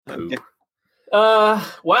Poop.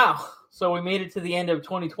 Wow. So we made it to the end of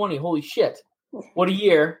 2020. Holy shit. What a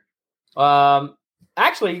year.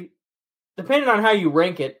 Actually, depending on how you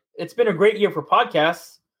rank it, it's been a great year for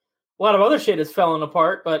podcasts. A lot of other shit has fallen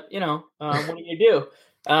apart, but what are you do?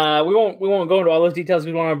 We won't go into all those details.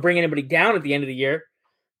 We don't want to bring anybody down at the end of the year.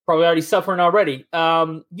 Probably already suffering already.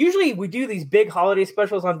 Usually we do these big holiday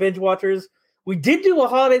specials on Binge Watchers. We did do a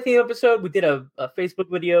holiday theme episode. We did a Facebook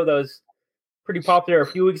video that was pretty popular a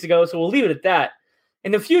few weeks ago, so we'll leave it at that.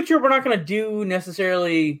 In the future, we're not going to do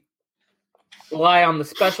necessarily rely on the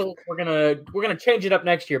specials. We're gonna change it up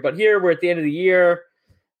next year. But here we're at the end of the year.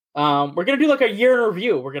 We're gonna do like a year in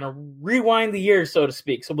review. We're gonna rewind the year, so to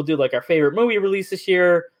speak. So we'll do like our favorite movie release this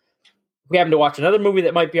year. We happen to watch another movie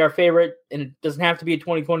that might be our favorite, and it doesn't have to be a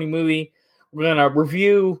 2020 movie. We're gonna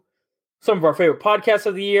review some of our favorite podcasts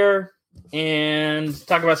of the year and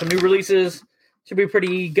talk about some new releases. Should be a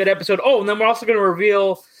pretty good episode. Oh, and then we're also gonna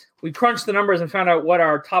reveal. We crunched the numbers and found out what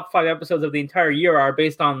our top 5 episodes of the entire year are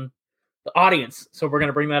based on the audience. So we're going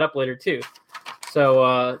to bring that up later too.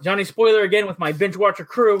 So Johnny Spoiler again with my Binge Watcher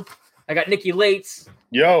crew. I got Nikki Lates.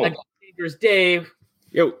 Yo. I got Dangerous Dave.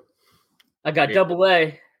 Yo. I got Double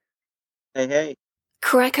A. Hey.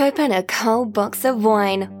 Crack open a cold box of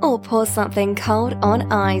wine or pour something cold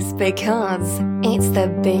on ice because it's the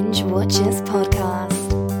Binge Watchers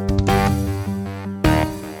podcast.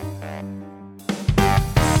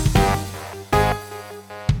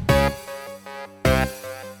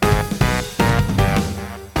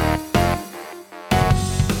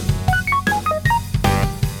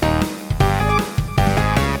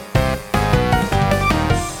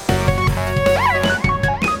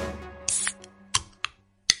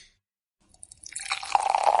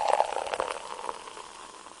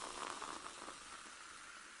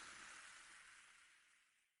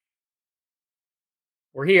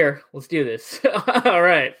 We're here. Let's do this. All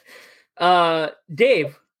right.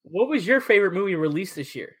 Dave, what was your favorite movie released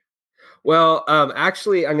this year? Well,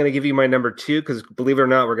 actually, I'm going to give you my number 2 because, believe it or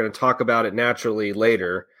not, we're going to talk about it naturally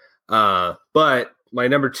later. But my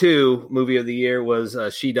number 2 movie of the year was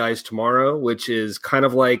She Dies Tomorrow, which is kind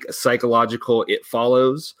of like a psychological It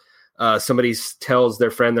Follows. Somebody tells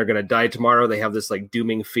their friend they're going to die tomorrow. They have this like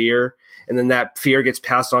dooming fear. And then that fear gets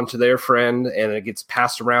passed on to their friend and it gets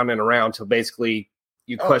passed around and around till basically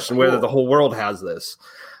you question whether the whole world has this.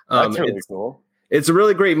 That's really cool. It's a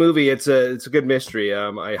really great movie. It's a good mystery.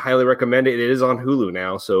 I highly recommend it. It is on Hulu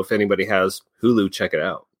now, so if anybody has Hulu, check it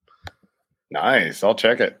out. Nice. I'll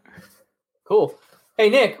check it. Cool. Hey,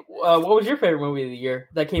 Nick, what was your favorite movie of the year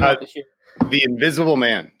that came out this year? The Invisible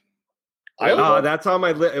Man. That's on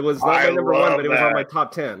my list. It was not my number 1, but it was on my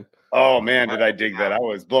top 10. Oh, man, did I dig that. I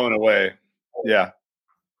was blown away. Yeah.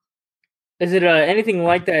 Is it anything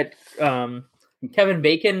like that Kevin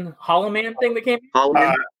Bacon Hollow Man thing that came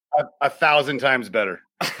out? 1,000 times better.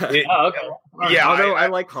 Okay. Yeah, although I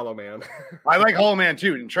like Hollow Man. I like Hollow Man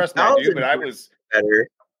too, and trust me, dude. But I was better.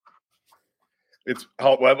 It's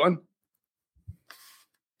what one?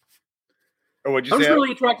 Or what'd you I'm say? just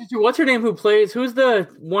really attracted to what's her name? Who's the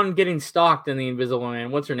one getting stalked in the Invisible Man?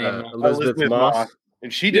 What's her name? Elizabeth Moss.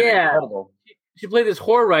 And she did incredible. She played this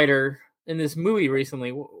horror writer in this movie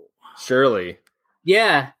recently. Shirley.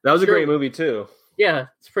 Yeah, that was a great movie too. Yeah,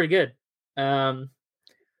 it's pretty good.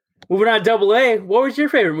 Moving on to Double A, what was your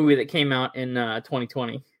favorite movie that came out in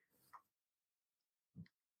 2020?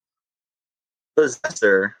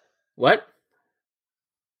 Possessor. What?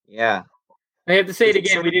 Yeah. I have to say it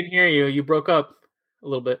again. We didn't hear you. You broke up a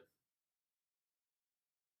little bit.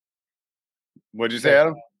 What'd you say,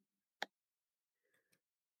 Adam?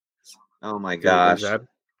 Oh my gosh.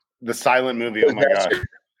 The silent movie. Oh my gosh.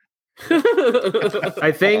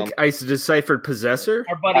 I think I deciphered Possessor.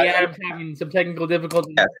 Our buddy Adam's having some technical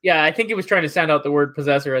difficulties. Yeah, I think he was trying to sound out the word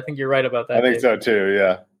Possessor. I think you're right about that. I think so too,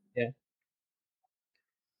 yeah. Yeah.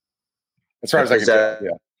 As far as I can tell, yeah.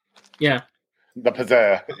 Yeah. The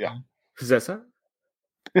Possessor, yeah. Possessor?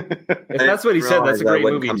 If that's what he said, that's a great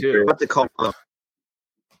movie too. What to call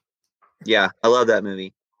Yeah, I love that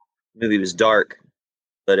movie. The movie was dark,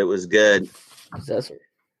 but it was good. Possessor.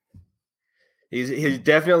 He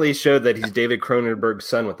definitely showed that he's David Cronenberg's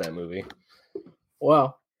son with that movie.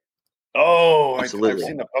 Wow. Oh, I've Absolutely.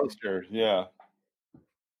 seen the poster. Yeah.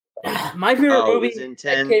 My favorite movie it was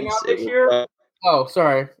intense. that came out this year. Oh,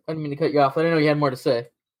 sorry. I didn't mean to cut you off. I didn't know you had more to say.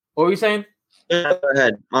 What were you saying? Go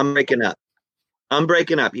ahead. I'm breaking up.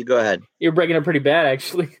 You go ahead. You're breaking up pretty bad,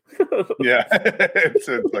 actually. Yeah. it's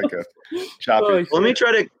like a choppy. Let me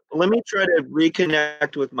try to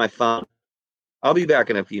reconnect with my phone. I'll be back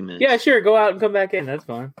in a few minutes. Yeah, sure. Go out and come back in. That's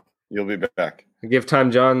fine. You'll be back. Give John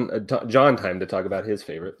time to talk about his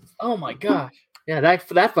favorite. Oh my gosh. Yeah,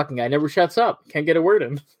 that fucking guy never shuts up. Can't get a word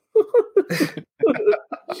in.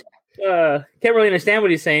 Can't really understand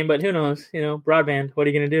what he's saying, but who knows? Broadband. What are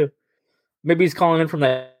you gonna do? Maybe he's calling in from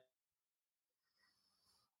that.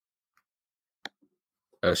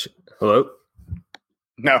 Hello.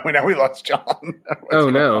 No, now we lost John. Oh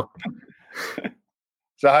no.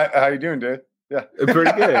 So how you doing, dude? Yeah,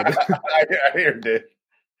 pretty good. I hear, dude.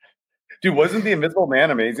 Dude, wasn't The Invisible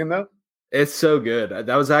Man amazing though? It's so good.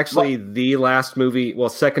 That was actually the last movie,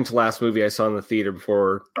 second to last movie I saw in the theater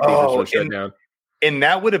before theaters were shut down. And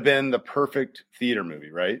that would have been the perfect theater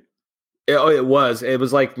movie, right? It was. It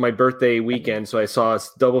was like my birthday weekend, so I saw a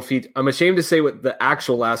double feature. I'm ashamed to say what the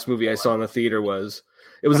actual last movie I saw in the theater was.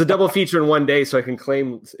 It was a double feature in one day, so I can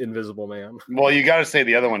claim Invisible Man. Well, you got to say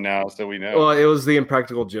the other one now, so we know. Well, it was the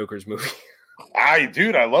Impractical Jokers movie.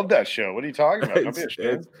 Dude, I love that show. What are you talking about? Don't be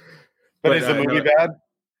ashamed. But is the movie bad?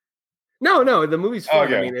 No, the movie's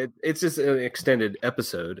fun. Okay. I mean, it's just an extended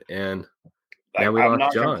episode, and now I'm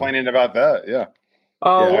not complaining about that. Yeah.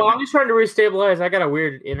 Oh, well, I'm just trying to restabilize. I got a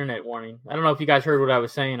weird internet warning. I don't know if you guys heard what I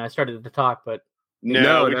was saying. I started to talk, but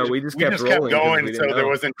no, we just kept rolling going, so there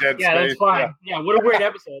wasn't dead space. Yeah, that's fine. Yeah, what a great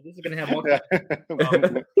episode. This is going to have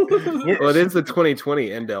multiple. Well, it is the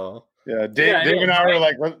 2020 end all. Yeah, Dave and I were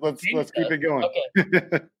like, let's keep it going.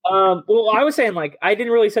 Okay. Well, I was saying, like, I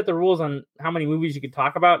didn't really set the rules on how many movies you could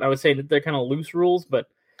talk about. I was saying that they're kind of loose rules, but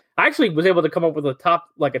I actually was able to come up with a top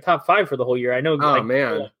 5 for the whole year. I know. Oh,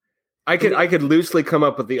 man. I could loosely come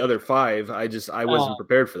up with the other 5. I wasn't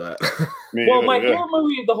prepared for that. Well, my favorite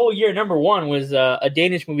movie of the whole year, number 1, was a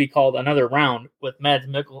Danish movie called Another Round with Mads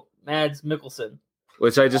Mikkelsen,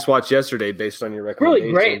 which I just watched yesterday based on your recommendation.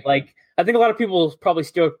 Really great. Like, I think a lot of people probably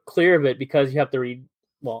steer clear of it because you have to read.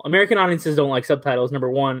 Well, American audiences don't like subtitles.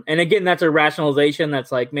 Number 1, and again, that's a rationalization.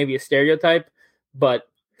 That's like maybe a stereotype, but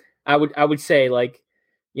I would say, like,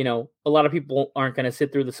 a lot of people aren't going to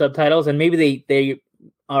sit through the subtitles, and maybe they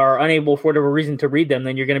are unable for whatever reason to read them.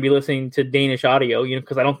 Then you're going to be listening to Danish audio,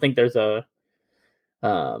 because I don't think there's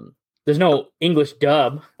no English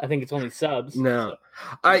dub. I think it's only subs. No.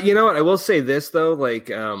 You know what? I will say this though. Like,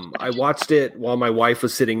 I watched it while my wife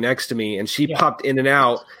was sitting next to me, and she popped in and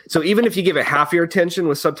out. So even if you give it half your attention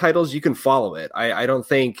with subtitles, you can follow it. I don't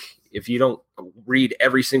think if you don't read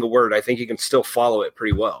every single word, I think you can still follow it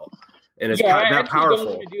pretty well. And it's that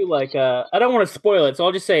powerful. I don't want to spoil it, so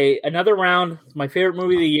I'll just say Another Round. It's my favorite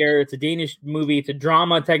movie of the year. It's a Danish movie. It's a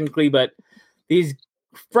drama technically, but these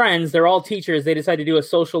friends, they're all teachers. They decide to do a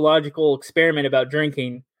sociological experiment about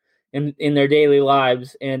drinking in their daily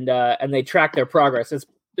lives, and they track their progress.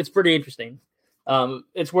 It's pretty interesting.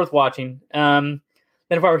 It's worth watching. Then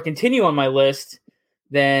if I were to continue on my list,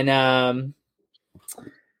 then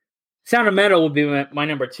Sound of Metal would be my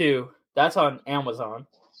number 2. That's on Amazon.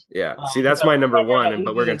 Yeah, see, that's my number 1,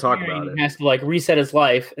 but we're going to talk about it. He has to reset his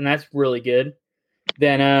life, and that's really good.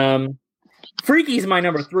 Then Freaky's my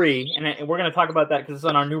number 3, and we're going to talk about that because it's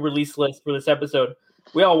on our new release list for this episode.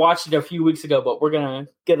 We all watched it a few weeks ago, but we're going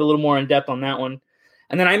to get a little more in depth on that one.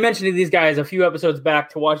 And then I mentioned to these guys a few episodes back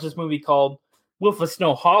to watch this movie called Wolf of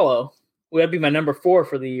Snow Hollow. That'd be my number 4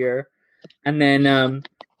 for the year. And then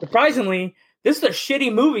surprisingly, this is a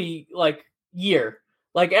shitty movie year.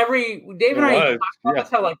 Dave and I talk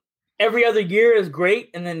about how every other year is great,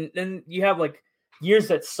 and then you have years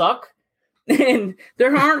that suck. And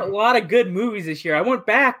there aren't a lot of good movies this year. I went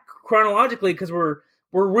back chronologically because we're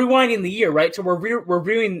rewinding the year, right? So we're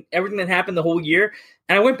reviewing everything that happened the whole year.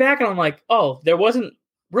 And I went back and I'm like, oh, there wasn't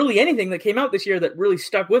really anything that came out this year that really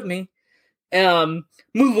stuck with me. Mulan,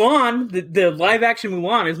 the live action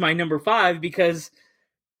Mulan is my number 5 because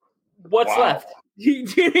what's left? You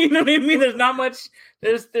know what I mean? There's not much.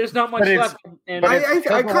 There's not much left. And I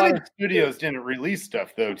kind of studios didn't release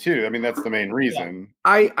stuff though too. I mean, that's the main reason.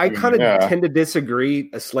 I kind of tend to disagree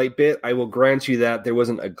a slight bit. I will grant you that there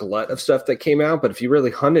wasn't a glut of stuff that came out, but if you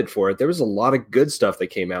really hunted for it, there was a lot of good stuff that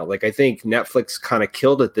came out. I think Netflix kind of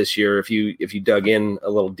killed it this year. If you dug in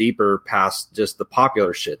a little deeper past just the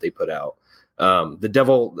popular shit they put out. The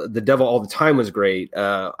Devil All the Time was great.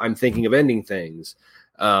 I'm Thinking of Ending Things.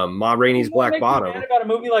 Ma Rainey's Black Bottom. About a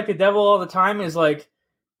movie like The Devil All the Time is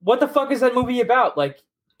what the fuck is that movie about?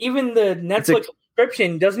 Even the Netflix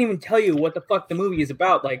subscription doesn't even tell you what the fuck the movie is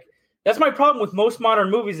about. That's my problem with most modern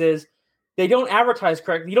movies is they don't advertise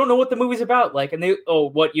correctly. You don't know what the movie's about. And you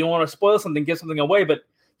don't want to spoil something, give something away, but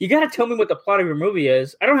you got to tell me what the plot of your movie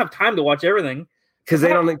is. I don't have time to watch everything. Because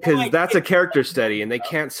that's a character study, and they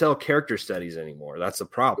can't sell character studies anymore. That's the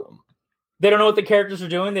problem. They don't know what the characters are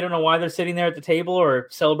doing. They don't know why they're sitting there at the table or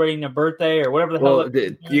celebrating a birthday or whatever the hell.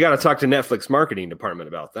 You got to talk to Netflix marketing department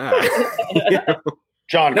about that.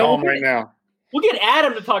 John, call him right now. We'll get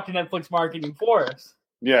Adam to talk to Netflix marketing for us.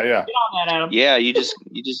 Yeah. Get on that, Adam. Yeah, you just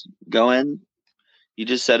go in, you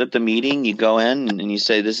just set up the meeting, you go in and you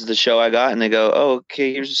say, "This is the show I got," and they go, "Oh,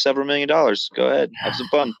 okay, here's several $1 million. Go ahead, have some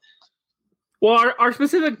fun." Well, our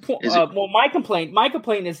specific my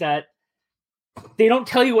complaint is that they don't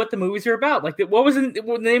tell you what the movies are about. Like, what was the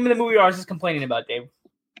name of the movie I was just complaining about, Dave?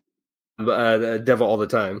 The Devil All the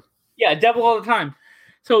Time. Yeah, Devil All the Time.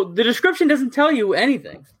 So the description doesn't tell you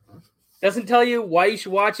anything. Doesn't tell you why you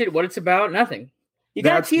should watch it, what it's about, nothing.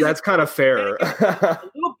 That's kind of fair. A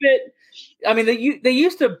little bit. I mean, they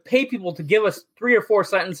used to pay people to give us 3 or 4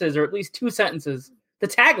 sentences, or at least 2 sentences, the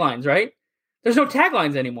taglines, right? There's no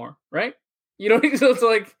taglines anymore, right? You know, so it's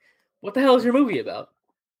like, what the hell is your movie about?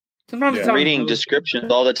 Sometimes it's reading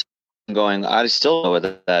descriptions all the time, going, I still know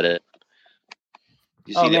what that is.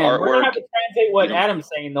 You see the artwork. We're gonna have to translate what Adam's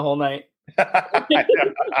saying the whole night.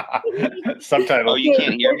 Subtitle. Oh, you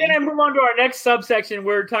can't hear me? We're gonna move on to our next subsection.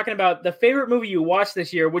 We're talking about the favorite movie you watched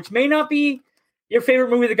this year, which may not be your favorite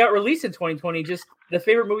movie that got released in 2020. Just the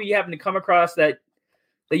favorite movie you happen to come across that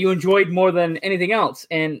you enjoyed more than anything else.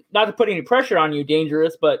 And not to put any pressure on you,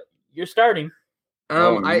 Dangerous, but you're starting. I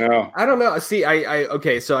don't know. See,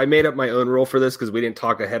 so I made up my own rule for this because we didn't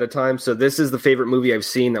talk ahead of time. So this is the favorite movie I've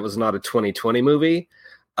seen that was not a 2020 movie,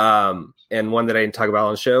 and one that I didn't talk about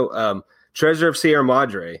on the show. Treasure of Sierra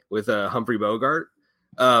Madre with Humphrey Bogart.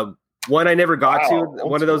 One I never got to.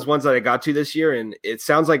 One of those ones that I got to this year, and it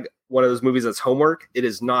sounds like one of those movies that's homework. It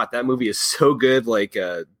is not. That movie is so good. Like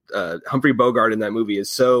Humphrey Bogart in that movie is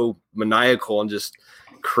so maniacal and just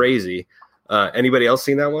crazy. Anybody else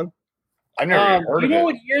seen that one? I've never heard of it.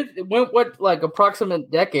 What year? What like approximate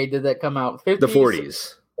decade did that come out? 50s? The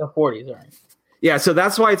 40s. The 40s. All right. Yeah, so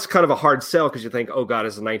that's why it's kind of a hard sell because you think, oh god,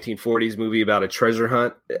 it's a 1940s movie about a treasure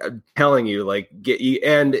hunt. I'm telling you,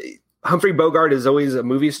 and Humphrey Bogart is always a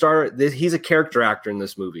movie star. He's a character actor in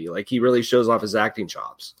this movie. Like he really shows off his acting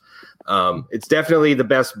chops. It's definitely the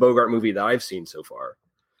best Bogart movie that I've seen so far.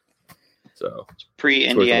 So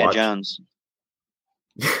pre-Indiana Jones.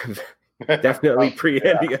 Definitely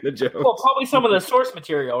pre-Indiana Jones. Well, probably some of the source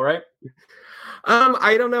material, right?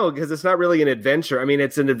 I don't know because it's not really an adventure. I mean,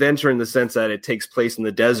 it's an adventure in the sense that it takes place in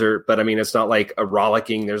the desert, but I mean, it's not like a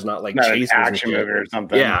rollicking. There's not like chases an action movie or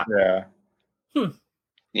something. Yeah.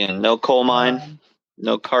 Yeah. No coal mine,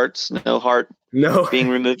 no carts, no heart, no being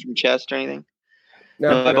removed from chest or anything.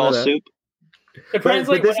 No eyeball soup. But this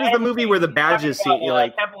is the movie where the badges see you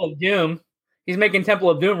like Temple of Doom. He's making Temple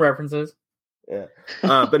of Doom references. Yeah.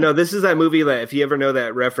 But no, this is that movie that if you ever know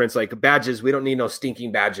that reference, like badges, we don't need no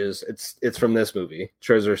stinking badges. It's from this movie,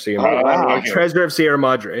 Treasure of Sierra Madre. Okay. Treasure of Sierra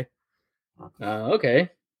Madre. Okay.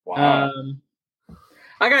 Wow.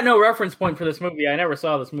 I got no reference point for this movie. I never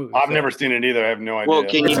saw this movie. I've never seen it either. I have no idea. Well,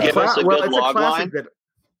 can you give us a good log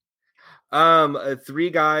line? 3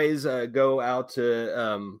 guys go out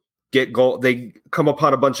to get gold. They come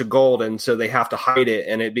upon a bunch of gold, and so they have to hide it,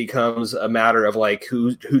 and it becomes a matter of like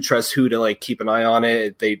who trusts who to like keep an eye on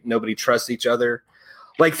it. Nobody trusts each other.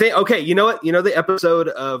 Okay, you know what? You know the episode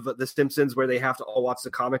of The Simpsons where they have to all watch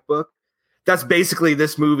the comic book? That's basically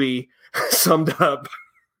this movie summed up.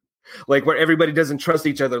 Like where everybody doesn't trust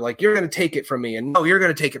each other. Like you're going to take it from me, and no, you're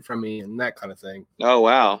going to take it from me, and that kind of thing. Oh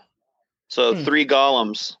wow! So 3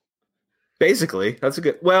 Golems. Basically, that's a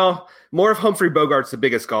good. Well, more of Humphrey Bogart's the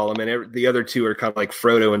biggest Gollum, and the other 2 are kind of like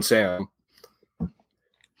Frodo and Sam.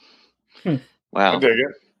 Wow, I dig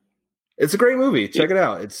it. It's a great movie. Check it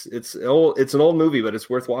out. It's an old movie, but it's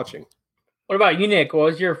worth watching. What about you, Nick? What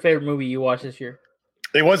was your favorite movie you watched this year?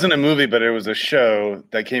 It wasn't a movie, but it was a show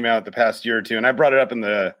that came out the past year or 2, and I brought it up in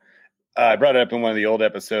one of the old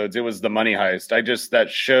episodes. It was The Money Heist. That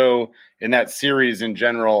show and that series in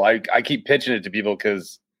general, I keep pitching it to people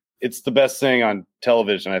because it's the best thing on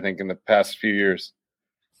television, I think, in the past few years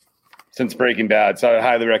since Breaking Bad. So I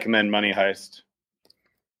highly recommend Money Heist.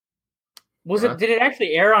 Did it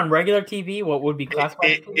actually air on regular TV? What would be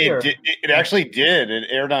classified? It actually did. It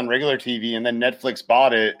aired on regular TV, and then Netflix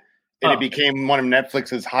bought it, and it became one of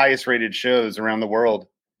Netflix's highest rated shows around the world.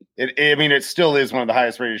 It still is one of the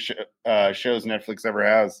highest rated shows Netflix ever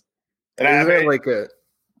has. And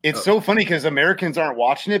it's so funny because Americans aren't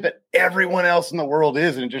watching it, but everyone else in the world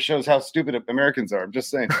is, and it just shows how stupid Americans are. I'm just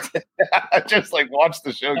saying. Just watch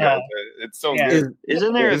the show, guys. It's so good.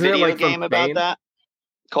 Isn't there a video game about that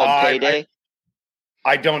called Payday?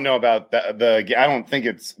 I don't know about that. I don't think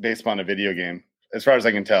it's based on a video game, as far as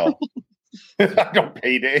I can tell. I don't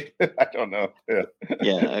Payday. I don't know.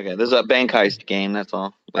 Yeah. Okay. There's a bank heist game. That's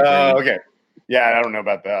all. Okay. Yeah, I don't know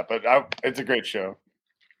about that, but it's a great show.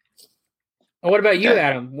 And what about you,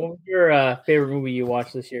 Adam? What was your favorite movie you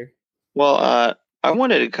watched this year? Well, I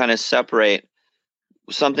wanted to kind of separate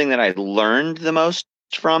something that I learned the most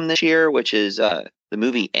from this year, which is the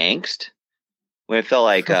movie Angst, when it felt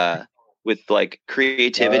like with like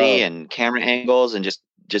creativity and camera angles and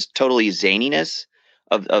just totally zaniness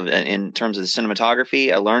of in terms of the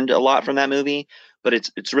cinematography. I learned a lot from that movie, but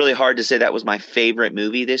it's really hard to say that was my favorite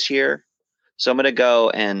movie this year. So I'm gonna go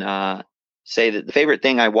and say that the favorite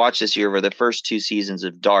thing I watched this year were the first 2 seasons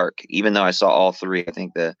of Dark, even though I saw all 3. I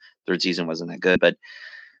think the 3rd season wasn't that good, but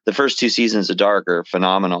the first 2 seasons of Dark are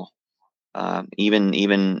phenomenal,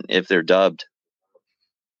 even if they're dubbed.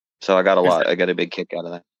 So I got a big kick out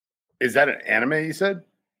of that. Is that an anime you said?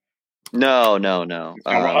 No.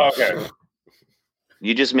 Okay.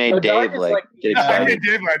 You just made Dave Dark get I excited.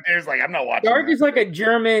 mean, Dave's like, I'm not watching. Dark that. is like a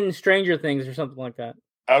German Stranger Things or something like that.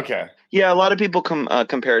 Okay. Yeah, a lot of people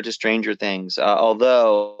compare it to Stranger Things,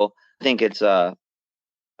 although I think it's I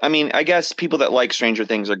mean, I guess people that like Stranger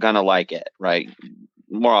Things are gonna like it, right?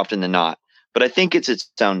 More often than not. But I think it's its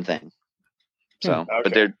own thing. So,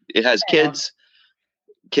 but it has kids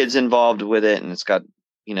involved with it, and it's got,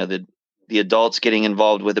 you know, the adults getting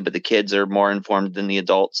involved with it, but the kids are more informed than the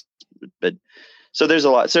adults. But so there's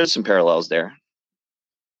some parallels there.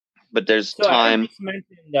 But there's time.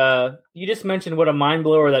 You just mentioned what a mind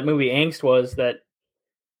blower that movie Angst was that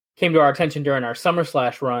came to our attention during our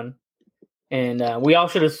SummerSlash run, and we all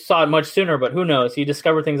should have saw it much sooner. But who knows? You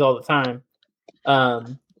discover things all the time.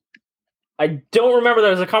 I don't remember.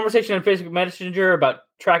 There was a conversation on Facebook Messenger about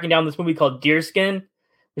tracking down this movie called Deerskin,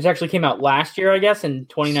 which actually came out last year, I guess, in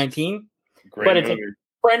 2019. Great But it's movie. a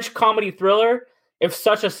French comedy thriller, if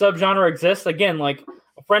such a subgenre exists. Again, like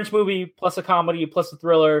a French movie plus a comedy plus a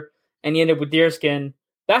thriller, and you end up with Deerskin.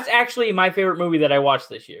 That's actually my favorite movie that I watched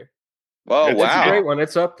this year. Oh, It's It's a wow. great one.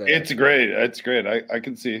 It's up there. It's great. It's great. I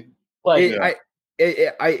can see. Like,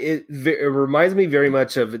 It reminds me very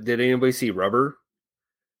much of. Did anybody see Rubber?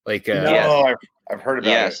 Like, Yes. I've heard about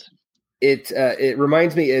Yes. it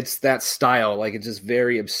reminds me. It's that style. Like, it's just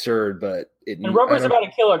very absurd, but and Rubber's about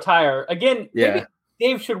a killer tire. Again, Yeah. maybe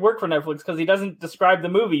Dave should work for Netflix because he doesn't describe the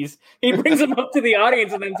movies. He brings them up to the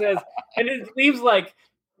audience and then says, and it leaves like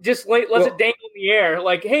just lets it dangle in the air.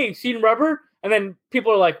 Like, hey, seen Rubber? And then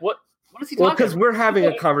people are like, what is he talking about? because we're having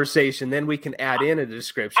a conversation, then we can add in a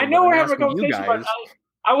description. I know but we're I'm having a asking you conversation, but guys.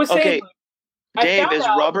 I was saying, Okay. I Dave, found is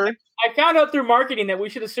out- Rubber? I found out through marketing that we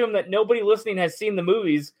should assume that nobody listening has seen the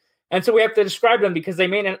movies, and so we have to describe them because they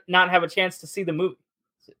may not have a chance to see the movie.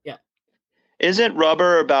 So, yeah. Isn't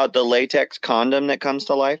Rubber about the latex condom that comes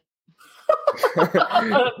to life?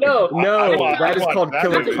 No, That is called that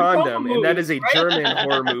Killer movie. Condom, and that is a Right? German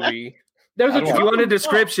horror movie. there's a If you want a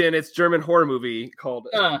description, it's German horror movie called.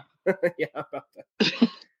 Yeah, about that.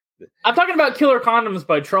 I'm talking about Killer Condoms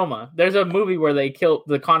by Troma. There's a movie where they kill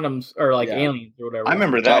the condoms or like Yeah. aliens or whatever. I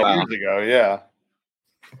remember that Oh, wow. years ago. Yeah.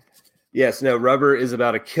 Yes, no. Rubber is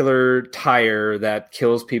about a killer tire that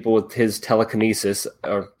kills people with his telekinesis,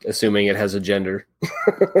 or assuming it has a gender.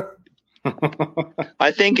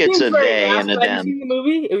 I think it's a Seems very they and a masculine. Have you them. seen the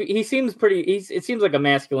movie? He seems pretty. It seems like a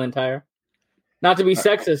masculine tire. Not to be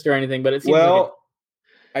sexist or anything, but it seems Well,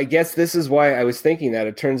 I guess this is why I was thinking that.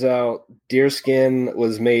 It turns out Deerskin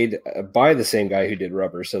was made by the same guy who did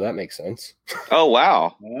Rubber, so that makes sense. Oh,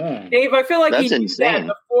 wow. Dave, I feel like That's he did insane.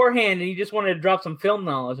 that beforehand, and he just wanted to drop some film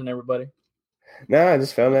knowledge on everybody. No, I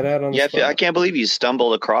just found that out on the Yeah, spot. I can't believe you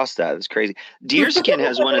stumbled across that. It's crazy. Deerskin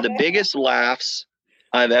has one of the biggest laughs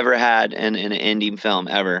I've ever had in an indie film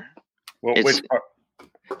ever. Well, It's- which part?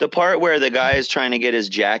 The part where the guy is trying to get his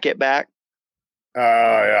jacket back. Oh,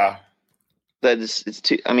 yeah. It's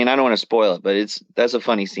too. I mean, I don't want to spoil it, but that's a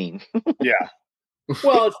funny scene. Yeah.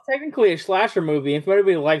 Well, it's technically a slasher movie. If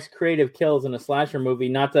anybody likes creative kills in a slasher movie,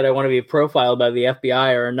 not that I want to be profiled by the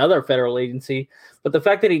FBI or another federal agency, but the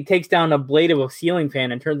fact that he takes down a blade of a ceiling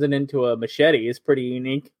fan and turns it into a machete is pretty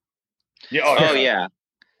unique. Yeah. Oh yeah.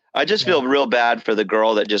 I just feel real bad for the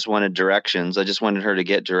girl that just wanted directions. I just wanted her to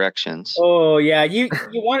get directions. Oh yeah, you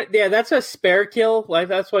want it? Yeah, that's a spare kill. Like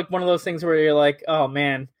that's like one of those things where you're like, oh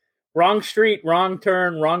man, wrong street, wrong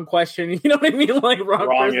turn, wrong question. You know what I mean? Like wrong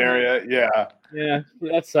person. area. Yeah. Yeah,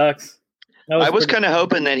 that sucks. I was kind of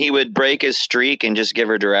hoping that he would break his streak and just give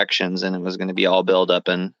her directions, and it was going to be all build up.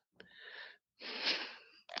 And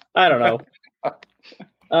I don't know.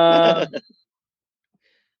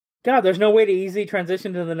 God, there's no way to easily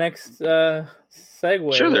transition to the next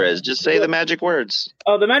segue. sure there is. Just say the magic words.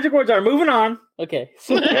 Oh, the magic words are moving on. Okay.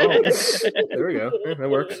 Oh, there we go. That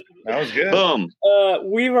works. That was good. Boom.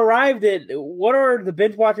 We've arrived at what are the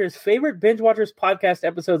Binge Watchers' favorite Binge Watchers podcast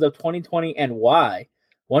episodes of 2020 and why?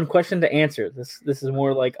 One question to answer. This is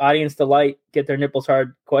more like audience delight, get their nipples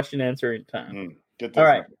hard question answering time. Get this All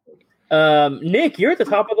right. Nick, you're at the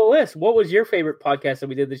top of the list. What was your favorite podcast that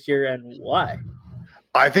we did this year and why?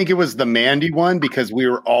 I think it was the Mandy one because we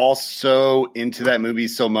were all so into that movie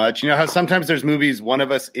so much. You know how sometimes there's movies one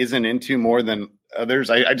of us isn't into more than others?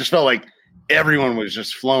 I just felt like everyone was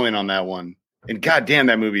just flowing on that one. And goddamn,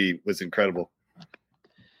 that movie was incredible.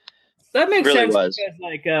 That makes Really sense was. because,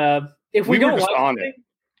 like, if we We were don't just like on it,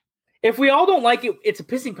 if we all don't like it, it's a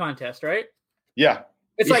pissing contest, right? Yeah.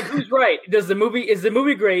 It's like who's right? Is the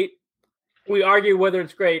movie great? We argue whether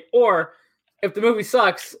it's great, or if the movie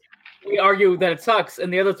sucks, we argue that it sucks,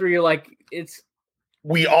 and the other three are like it's.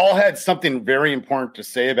 We all had something very important to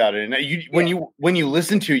say about it, and when you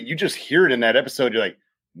listen to it, you just hear it in that episode. You're like,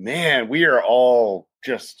 man, we all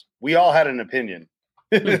had an opinion.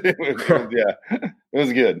 It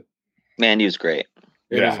was good. Mandy was great.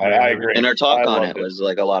 I agree. And our talk on loved it was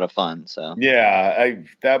like a lot of fun. So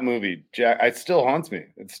that movie, Jack, it still haunts me.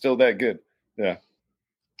 It's still that good. Yeah.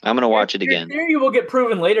 I'm gonna watch it again. Your theory will get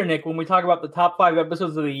proven later, Nick, when we talk about the top 5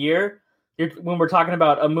 episodes of the year. When we're talking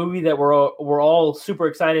about a movie that we're all super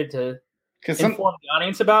excited to inform the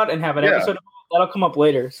audience about and have an episode about, that'll come up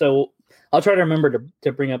later. So I'll try to remember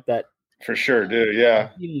to bring up that. For sure, dude. Yeah.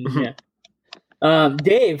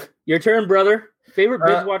 Dave, your turn, brother. Favorite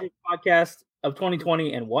binge watching podcast of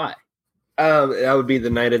 2020 and why? That would be the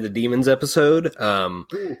Night of the Demons episode.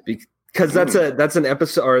 Because that's an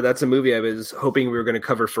episode, or that's a movie I was hoping we were going to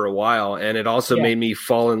cover for a while, and it also made me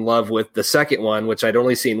fall in love with the second one, which I'd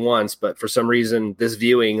only seen once, but for some reason this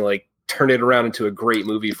viewing like turned it around into a great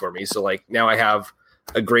movie for me. So like now I have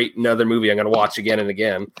another movie I'm going to watch again and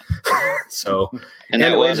again. So and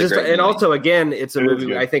also again, it's a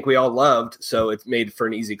movie I think we all loved, so it's made for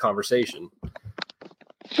an easy conversation.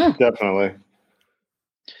 Definitely.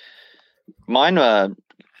 Mine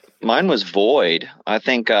was Void. I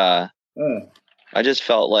think I just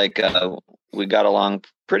felt like we got along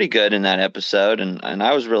pretty good in that episode, and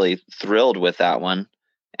I was really thrilled with that one.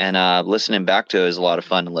 And listening back to it was a lot of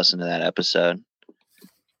fun to listen to that episode.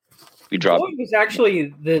 Void was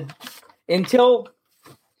actually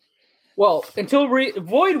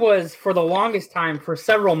Void was for the longest time, for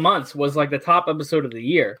several months, was like the top episode of the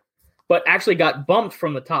year, but actually got bumped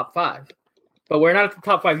from the top 5. But we're not at the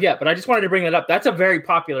top 5 yet. But I just wanted to bring that up. That's a very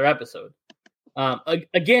popular episode.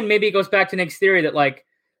 Again, maybe it goes back to Nick's theory that like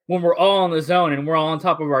when we're all in the zone and we're all on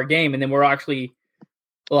top of our game, and then we're actually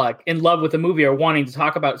like in love with the movie or wanting to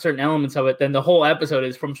talk about certain elements of it, then the whole episode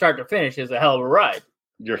is from start to finish is a hell of a ride.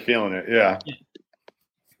 You're feeling it, yeah.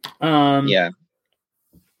 Yeah.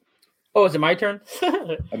 Oh, is it my turn?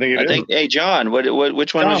 I think. Hey, John,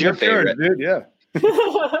 which one was your favorite? Dude, yeah. Thanks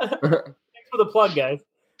for the plug, guys.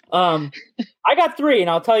 I got 3, and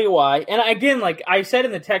I'll tell you why. And again, like I said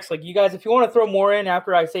in the text, like you guys, if you want to throw more in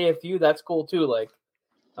after I say a few, that's cool too. Like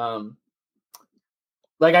I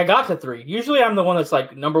got to 3. Usually I'm the one that's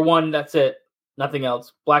like number 1, that's it, nothing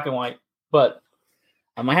else, black and white. But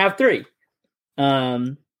I might have 3.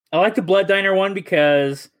 I like the Blood Diner one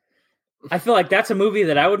because I feel like that's a movie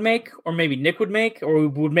that I would make, or maybe Nick would make, or we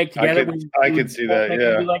would make together. I could see that,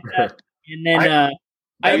 yeah. Like that. And then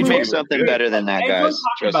I would make something better than that, guys.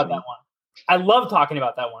 Talking about that one. I love talking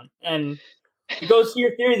about that one, and it goes to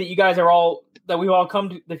your theory that you guys we've all come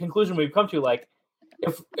to the conclusion we've come to. Like,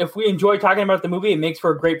 if we enjoy talking about the movie, it makes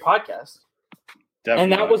for a great podcast. Definitely.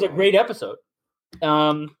 And that was a great episode.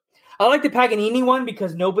 I like the Paganini one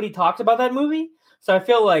because nobody talked about that movie, so I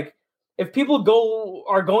feel like if people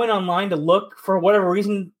are going online to look for whatever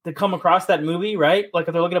reason to come across that movie, right? Like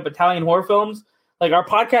if they're looking up Italian horror films, like our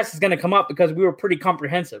podcast is going to come up because we were pretty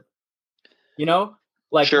comprehensive. You know,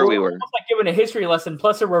 like sure we were almost like giving a history lesson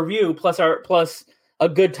plus a review plus a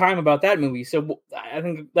good time about that movie. So I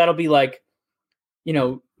think that'll be like, you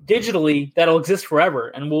know, digitally that'll exist forever,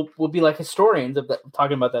 and we'll be like historians of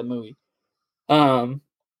talking about that movie. And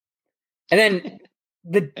then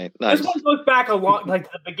this one goes back a lot, like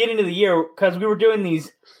to the beginning of the year, because we were doing these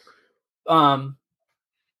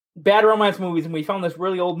bad romance movies, and we found this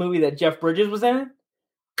really old movie that Jeff Bridges was in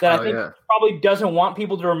that I think probably doesn't want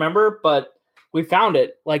people to remember, but we found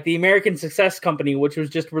it, like The American Success Company, which was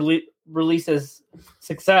just released as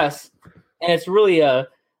Success, and it's really a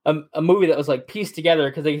movie that was like pieced together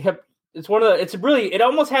because it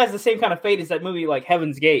almost has the same kind of fate as that movie like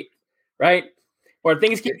Heaven's Gate, right? Where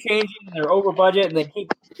things keep changing and they're over budget and they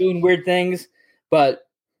keep doing weird things. But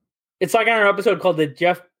it's like on our episode called the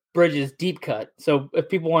Jeff Bridges Deep Cut. So if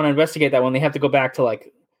people want to investigate that one, they have to go back to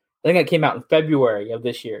like, I think it came out in February of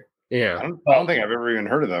this year. Yeah. I don't think I've ever even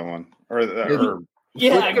heard of that one.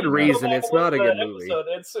 Yeah, a good reason. It's not a good movie.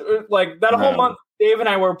 It's like that whole month, Dave and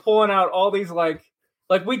I were pulling out all these like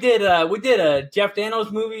Like we did a Jeff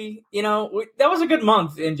Daniels movie. You know, that was a good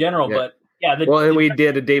month in general. Yeah. But yeah, and we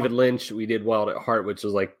did a David Lynch. We did Wild at Heart, which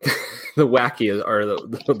was like the wackiest or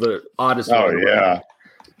the oddest. Oh yeah,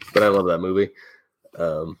 but I love that movie.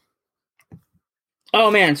 Oh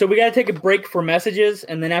man, so we got to take a break for messages,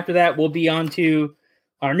 and then after that, we'll be on to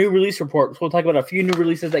our new release report. So we'll talk about a few new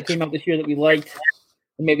releases that came out this year that we liked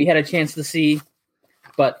and maybe had a chance to see.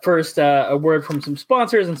 But first, a word from some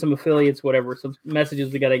sponsors and some affiliates, whatever, some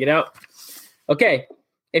messages we got to get out. Okay,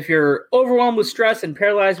 if you're overwhelmed with stress and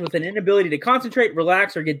paralyzed with an inability to concentrate,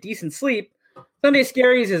 relax, or get decent sleep, Sunday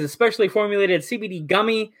Scaries is a specially formulated CBD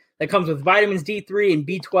gummy that comes with vitamins D3 and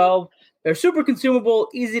B12. They're super consumable,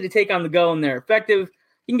 easy to take on the go, and they're effective.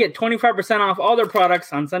 You can get 25% off all their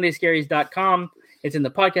products on sundayscaries.com. It's in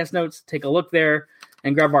the podcast notes. Take a look there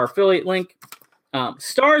and grab our affiliate link.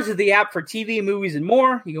 Stars is the app for TV, movies, and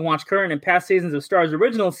more. You can watch current and past seasons of Stars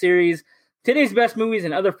original series, today's best movies,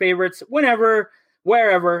 and other favorites whenever,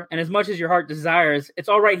 wherever, and as much as your heart desires. It's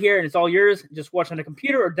all right here, and it's all yours. Just watch on a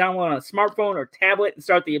computer or download on a smartphone or tablet and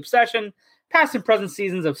start the obsession. Past and present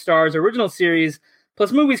seasons of Stars original series,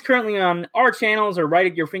 plus movies currently on our channels or right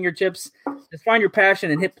at your fingertips. Just find your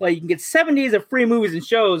passion and hit play. You can get 7 days of free movies and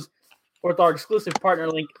shows with our exclusive partner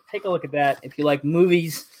link. Take a look at that. If you like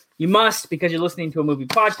movies, you must, because you're listening to a movie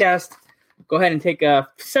podcast. Go ahead and take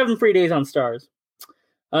 7 free days on Stars.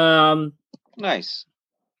 Nice.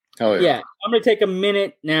 Hell Yeah, I'm going to take a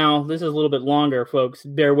minute now. This is a little bit longer, folks.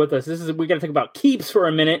 Bear with us. We got to talk about Keeps for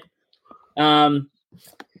a minute. Let's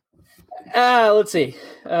see.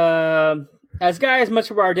 As guys,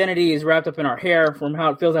 much of our identity is wrapped up in our hair, from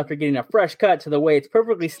how it feels after getting a fresh cut to the way it's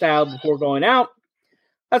perfectly styled before going out.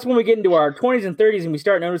 That's when we get into our 20s and 30s and we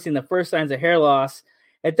start noticing the first signs of hair loss.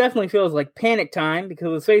 It definitely feels like panic time because,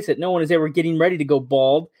 let's face it, no one is ever getting ready to go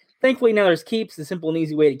bald. Thankfully, now there's Keeps, the simple and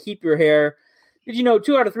easy way to keep your hair. Did you know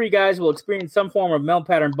 2 out of 3 guys will experience some form of male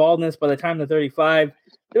pattern baldness by the time they're 35?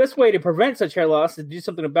 The best way to prevent such hair loss is to do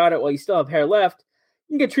something about it while you still have hair left.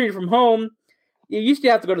 You can get treated from home. You used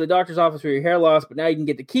to have to go to the doctor's office for your hair loss, but now you can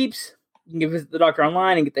get the Keeps. You can visit the doctor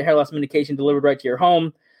online and get the hair loss medication delivered right to your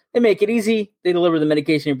home. They make it easy. They deliver the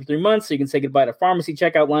medication every 3 months, so you can say goodbye to pharmacy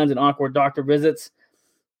checkout lines and awkward doctor visits.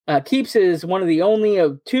 Keeps is one of the only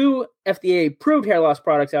of 2 FDA-approved hair loss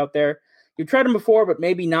products out there. You've tried them before, but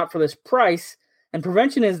maybe not for this price. And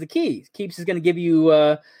prevention is the key. Keeps is going to give you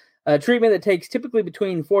a treatment that takes typically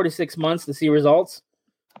between 4 to 6 months to see results.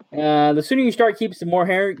 The sooner you start Keeps, the more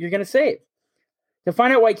hair you're going to save. To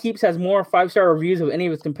find out why Keeps has more 5-star reviews of any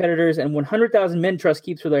of its competitors and 100,000 men trust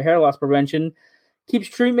Keeps for their hair loss prevention, Keeps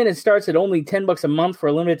treatment starts at only $10 a month. For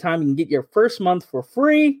a limited time, you can get your first month for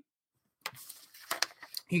free.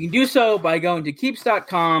 You can do so by going to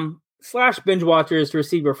keeps.com/binge-watchers to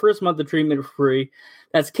receive your first month of treatment for free.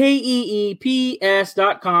 That's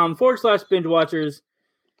KEEPS.com/binge-watchers.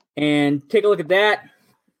 And take a look at that.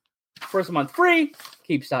 First month free,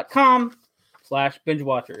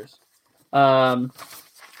 keeps.com/binge-watchers.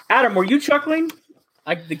 Adam, were you chuckling?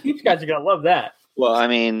 The Keeps guys are going to love that. Well, I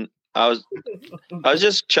mean, I was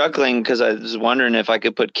just chuckling because I was wondering if I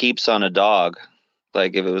could put Keeps on a dog,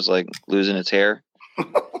 like if it was like losing its hair.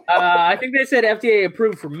 I think they said FDA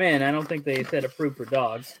approved for men. I don't think they said approved for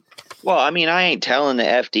dogs. Well, I mean, I ain't telling the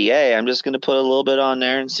FDA. I'm just going to put a little bit on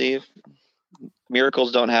there and see if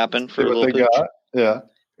miracles don't happen for a little bit. Yeah.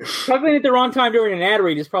 Chuckling at the wrong time during an ad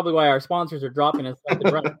read is probably why our sponsors are dropping us left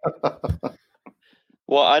and right.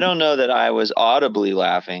 Well, I don't know that I was audibly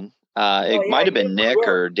laughing. It might have been Nick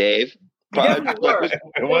or Dave. But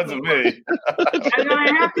It wasn't me. And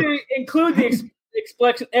I have to include the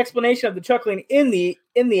explanation of the chuckling in the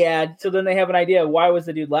ad, so then they have an idea of why was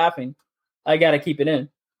the dude laughing. I got to keep it in.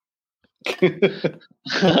 Good.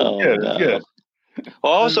 Well, I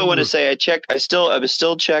also want to say I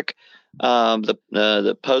still check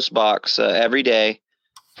the post box every day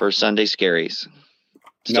for Sunday Scaries.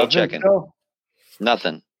 Still checking.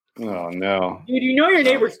 Nothing. Oh no, Dude, you know your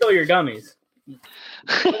neighbors stole your gummies.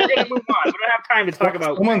 We're gonna move on. We don't have time to talk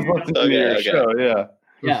about. Someone's listening to your show.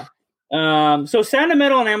 Yeah. So Sound of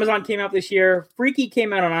Metal on Amazon came out this year. Freaky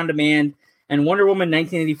came out on demand, and Wonder Woman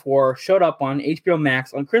 1984 showed up on HBO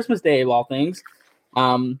Max on Christmas Day of all things.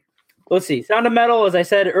 Let's see. Sound of Metal, as I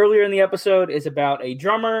said earlier in the episode, is about a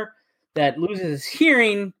drummer that loses his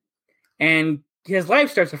hearing, and his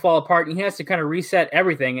life starts to fall apart, and he has to kind of reset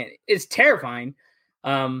everything. It's terrifying.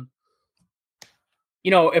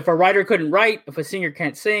 If a writer couldn't write, if a singer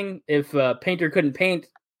can't sing, if a painter couldn't paint,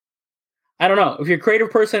 I don't know. If you're a creative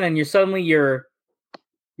person and your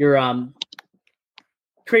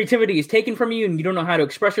creativity is taken from you and you don't know how to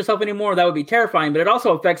express yourself anymore, that would be terrifying. But it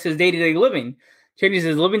also affects his day-to-day living. changes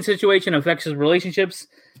his living situation, affects his relationships.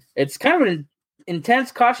 It's kind of an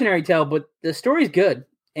intense cautionary tale, but the story's good,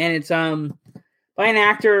 and it's by an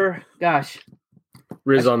actor. Gosh,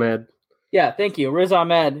 Riz Ahmed. Yeah, thank you, Riz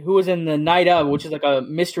Ahmed, who was in The Night Of, which is like a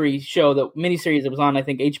mystery show, that miniseries that was on, I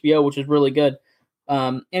think, HBO, which is really good.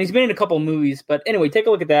 And he's been in a couple of movies, but anyway, take a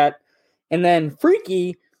look at that. And then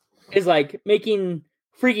Freaky is like making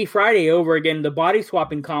Freaky Friday over again, the body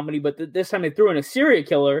swapping comedy, but this time they threw in a serial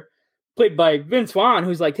killer played by Vince Vaughn,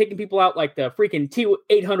 who's like taking people out like the freaking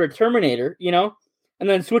T-800 Terminator, you know, and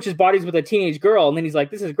then switches bodies with a teenage girl. And then he's like,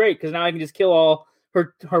 this is great because now I can just kill all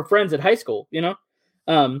her friends at high school, you know?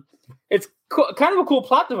 It's kind of a cool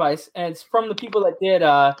plot device, and it's from the people that did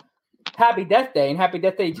Happy Death Day and Happy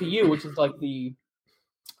Death Day to You, which is like the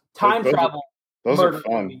time travel. Those are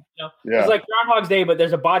fun. Movie, you know? Yeah. It's like Groundhog's Day, but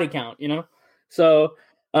there's a body count, you know? So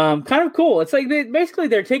kind of cool. It's like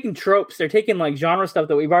they're taking tropes, they're taking like genre stuff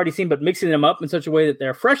that we've already seen, but mixing them up in such a way that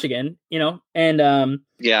they're fresh again, you know? And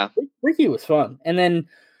Freaky was fun. And then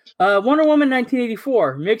Wonder Woman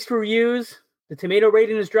 1984, mixed reviews. The tomato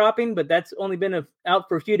rating is dropping, but that's only been out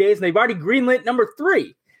for a few days, and they've already greenlit number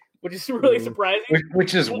 3, which is really surprising.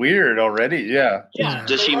 Which is weird already. Yeah.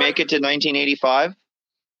 Does she make it to 1985?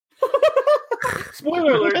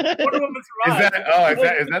 Spoiler alert! Wonder Woman survived.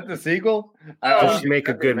 Is that the sequel? Does she make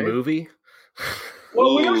a good movie?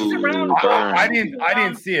 Well, we know she's around. I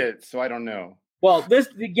didn't see it, so I don't know. Well,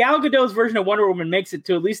 the Gal Gadot's version of Wonder Woman makes it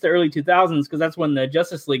to at least the early 2000s, because that's when the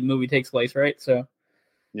Justice League movie takes place, right? So.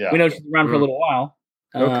 Yeah, we know she's around for a little while.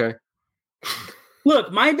 Okay.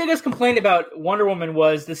 Look, my biggest complaint about Wonder Woman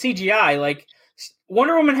was the CGI. Like,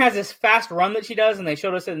 Wonder Woman has this fast run that she does, and they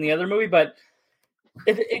showed us it in the other movie, but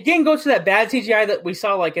it again goes to that bad CGI that we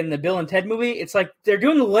saw like in the Bill and Ted movie. It's like they're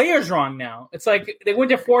doing the layers wrong now. It's like they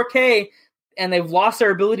went to 4K, and they've lost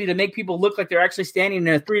their ability to make people look like they're actually standing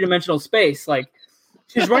in a 3-dimensional space. Like,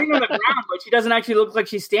 she's running on the ground, but she doesn't actually look like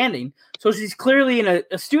she's standing. So she's clearly in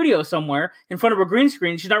a studio somewhere in front of a green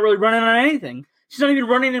screen. She's not really running on anything. She's not even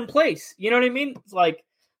running in place. You know what I mean? It's like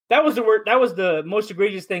that was the most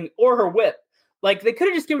egregious thing. Or her whip. Like, they could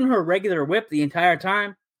have just given her a regular whip the entire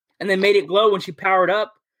time and then made it glow when she powered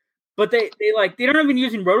up. But they're not even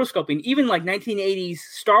using rotoscoping. Even like 1980s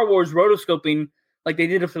Star Wars rotoscoping, like they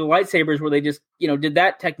did it for the lightsabers, where they just did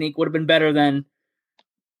that technique, would have been better than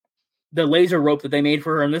the laser rope that they made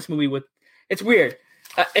for her in this movie. It's weird.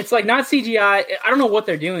 It's like not CGI. I don't know what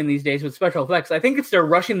they're doing these days with special effects. I think they're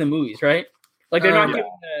rushing the movies, right? Like they're not giving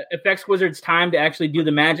the effects wizards time to actually do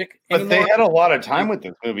the magic anymore. But they had a lot of time with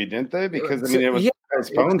this movie, didn't they? Because it was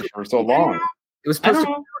postponed for so long. It was supposed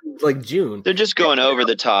to be like June. They're just going over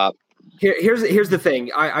the top. Here's the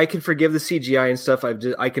thing. I can forgive the CGI and stuff.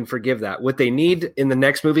 I can forgive that. What they need in the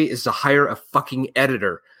next movie is to hire a fucking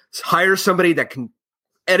editor. Hire somebody that can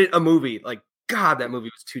edit a movie. Like, God, that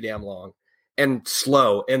movie was too damn long and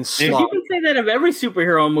slow and slow. You can say that of every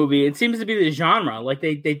superhero movie. It seems to be the genre. Like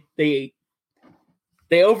they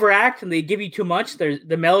overact and they give you too much.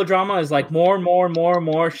 The melodrama is like more and more and more and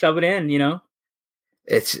more. Shove it in,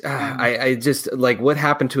 It's I just like, what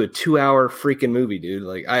happened to a 2-hour freaking movie, dude?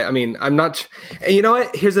 Like, I mean, I'm not. And you know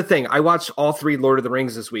what? Here's the thing. I watched all 3 Lord of the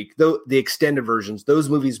Rings this week. Though the extended versions, those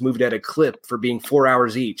movies moved at a clip for being 4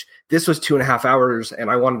 hours each. This was 2.5 hours,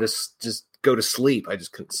 and I wanted to just go to sleep. I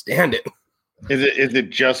just couldn't stand it. Is it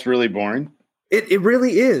just really boring? It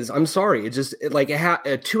really is. I'm sorry. It just a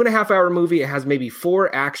 2.5 hour movie. It has maybe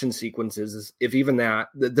 4 action sequences, if even that.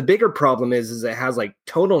 The bigger problem is it has like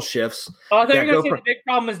tonal shifts. Oh, I thought you were going to say the big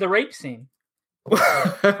problem is the rape scene.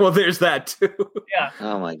 Well, there's that too. Yeah.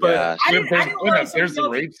 Oh my gosh. There's the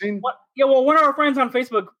rape scene. Well, one of our friends on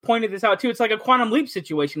Facebook pointed this out too. It's like a Quantum Leap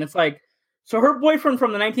situation. It's like, so her boyfriend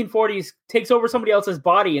from the 1940s takes over somebody else's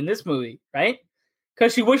body in this movie, right?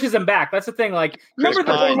 Because she wishes him back. That's the thing. Like, remember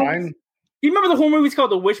you remember the whole movie's called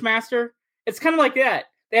The Wishmaster? It's kind of like that.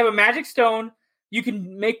 They have a magic stone. You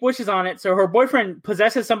can make wishes on it. So her boyfriend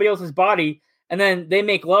possesses somebody else's body, and then they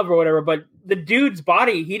make love or whatever. But the dude's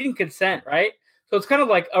body, he didn't consent, right? So it's kind of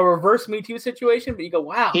like a reverse Me Too situation. But you go,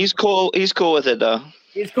 wow. He's cool. He's cool with it, though.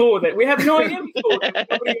 He's cool with it. We have no idea he's cool with it.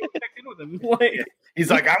 Nobody checked in with him. Like, he's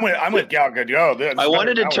like, I'm with Gal Gadot. I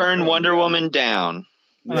wanted to turn Wonder Woman down.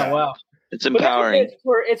 Yeah. Oh, wow. It's empowering.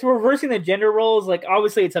 It's reversing the gender roles. Like,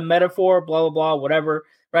 obviously, it's a metaphor, blah, blah, blah, whatever,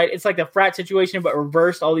 right? It's like the frat situation, but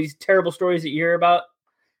reversed, all these terrible stories that you hear about.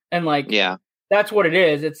 And, like, yeah, that's what it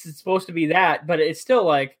is. It's supposed to be that, but it's still,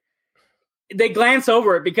 like, they glance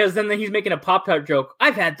over it because then he's making a Pop-Tart joke.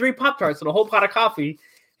 I've had 3 Pop-Tarts and a whole pot of coffee.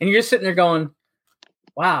 And you're just sitting there going,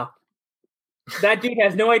 wow, that dude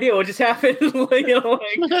has no idea what just happened.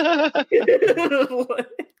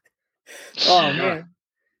 Oh, man.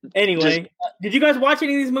 Anyway, did you guys watch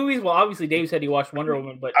any of these movies? Well, obviously Dave said he watched Wonder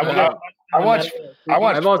Woman, but I watched I've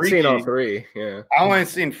only Freaky. seen all three. Yeah, I only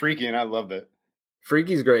seen Freaky, and I loved it.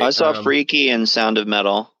 Freaky's great. I saw Freaky and Sound of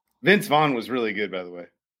Metal. Vince Vaughn was really good, by the way.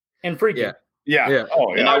 and Freaky. Yeah.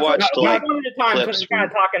 Oh, And I watched Not one at a time because we're kind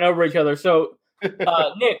of talking over each other. So,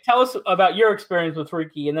 Nick, tell us about your experience with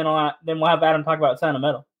Freaky, and then we'll have Adam talk about Sound of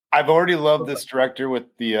Metal. I've already loved this director with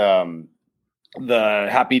the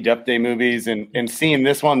Happy Death Day movies, and seeing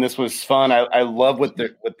this one, this was fun. I love what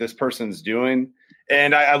this person's doing,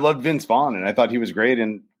 and I loved Vince Vaughn, and I thought he was great,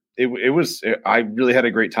 and I really had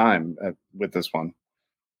a great time with this one.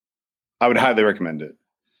 I would highly recommend it.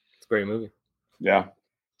 It's a great movie. Yeah.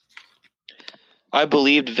 I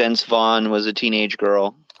believed Vince Vaughn was a teenage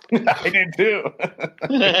girl. I did too.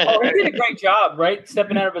 He did a great job, right?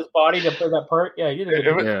 Stepping out of his body to play that part. Yeah, he did a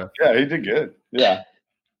good job. Yeah, he did good. Yeah.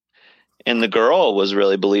 And the girl was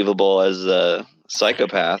really believable as a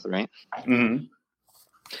psychopath, right? Mm-hmm.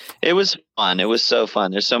 It was fun. It was so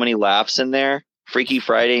fun. There's so many laughs in there. Freaky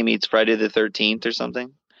Friday meets Friday the 13th or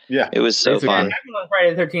something. Yeah. It was so fun.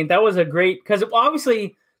 Friday the 13th. That was a great, because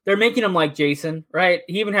obviously they're making him like Jason, right?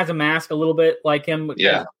 He even has a mask a little bit like him.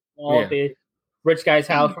 Yeah. At the rich guy's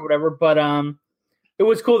house or whatever. But it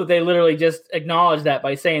was cool that they literally just acknowledged that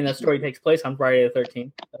by saying the story takes place on Friday the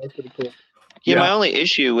 13th. That was pretty cool. Yeah, my only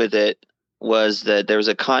issue with it was that there was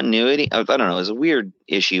a continuity. I don't know. It was a weird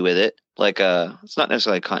issue with it. Like, it's not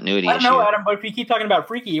necessarily a continuity issue. I don't know, Adam, but if you keep talking about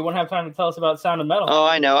Freaky, you won't have time to tell us about Sound of Metal. Oh,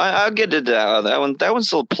 I know. I'll get to that one. That one's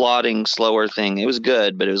still a plotting, slower thing. It was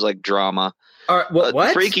good, but it was like drama. All right,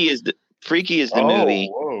 what? Freaky is the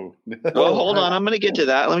movie. Whoa. Well, hold on. I'm going to get to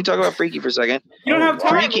that. Let me talk about Freaky for a second. You don't have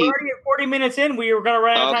time. Freaky. We're already at 40 minutes in. We were going to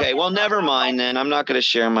run out of time. Okay, well, never mind then. I'm not going to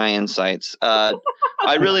share my insights. I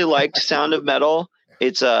really liked Sound of Metal.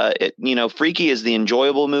 It's Freaky is the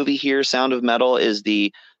enjoyable movie here. Sound of Metal is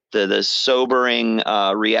the sobering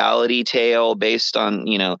reality tale based on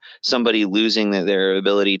somebody losing their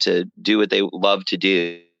ability to do what they love to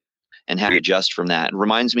do and have to adjust from that. It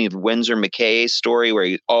reminds me of Winsor McKay's story, where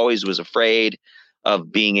he always was afraid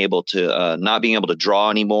of being able to not being able to draw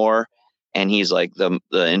anymore, and he's like the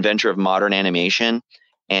inventor of modern animation,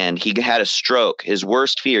 and he had a stroke. His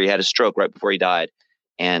worst fear, he had a stroke right before he died.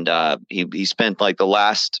 And he spent like the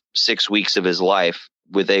last 6 weeks of his life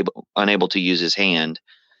unable to use his hand,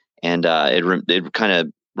 and it kind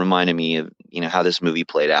of reminded me of how this movie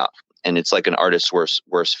played out. And it's like an artist's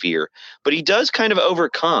worst fear, but he does kind of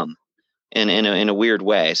overcome in a weird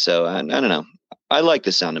way. So I don't know. I like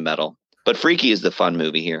the Sound of Metal, but Freaky is the fun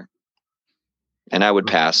movie here, and I would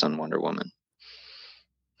pass on Wonder Woman.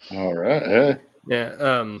 All right.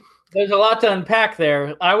 Yeah. There's a lot to unpack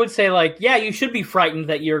there. I would say, you should be frightened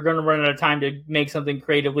that you're going to run out of time to make something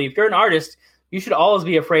creatively. If you're an artist, you should always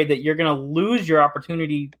be afraid that you're going to lose your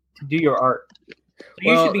opportunity to do your art. So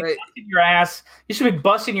you should be busting your ass. You should be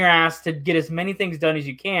busting your ass to get as many things done as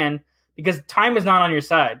you can, because time is not on your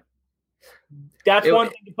side. That's one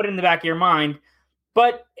thing to put in the back of your mind.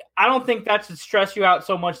 But I don't think that should stress you out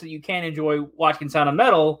so much that you can't enjoy watching Sound of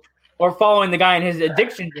Metal or following the guy in his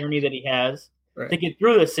addiction journey that he has. Right. To get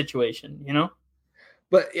through this situation,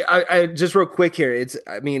 But I just real quick here.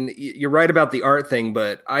 You're right about the art thing,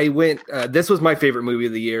 but I went. This was my favorite movie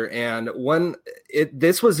of the year, and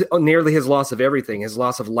this was nearly his loss of everything, his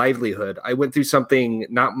loss of livelihood. I went through something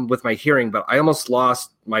not with my hearing, but I almost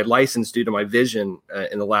lost my license due to my vision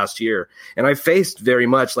in the last year, and I faced very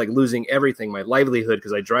much like losing everything, my livelihood,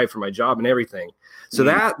 because I drive for my job and everything. So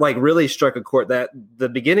that really struck a chord. That the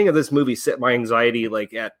beginning of this movie set my anxiety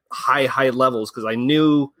at high levels, because I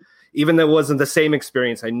knew, even though it wasn't the same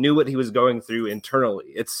experience, I knew what he was going through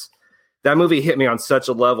internally. That movie hit me on such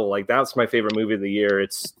a level. That's my favorite movie of the year.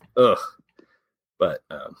 It's but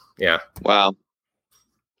yeah. Wow.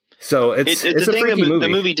 So it's a freaky movie. The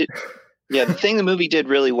movie did. Yeah, the thing the movie did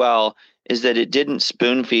really well is that it didn't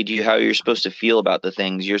spoon feed you how you're supposed to feel about the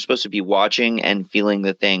things. You're supposed to be watching and feeling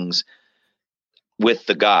the things with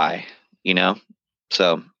the guy,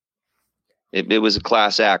 so it was a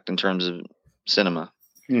class act in terms of cinema.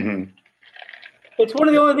 Mm-hmm. It's one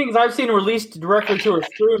of the only things I've seen released directly to a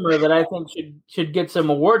streamer that I think should get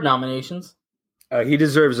some award nominations. He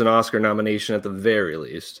deserves an Oscar nomination at the very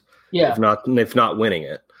least. Yeah, if not winning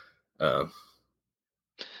it.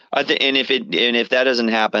 I think, and if that doesn't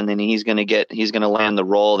happen, then he's going to land the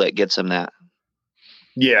role that gets him that.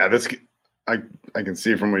 Yeah, I can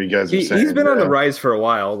see from what you guys are saying. He's been on the rise for a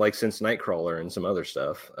while, since Nightcrawler and some other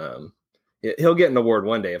stuff. He'll get an award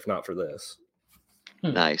one day, if not for this.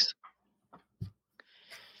 Nice.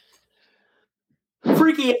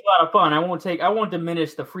 Freaky is a lot of fun. I won't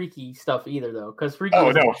diminish the Freaky stuff either, though, because Freaky.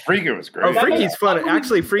 Oh no, Freaky was great. Oh, Freaky's fun.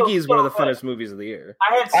 Actually, Freaky is one of the good. funnest movies of the year.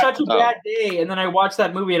 I had such a bad day, and then I watched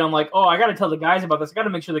that movie, and I'm like, oh, I got to tell the guys about this. I got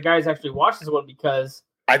to make sure the guys actually watch this one because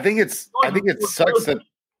I think it sucks that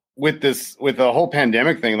with the whole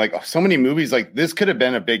pandemic thing, like so many movies like this could have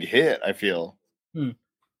been a big hit. I feel,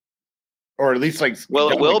 or at least like.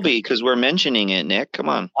 Well, it will be because we're mentioning it, Nick. Come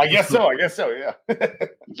on. I guess so. Yeah.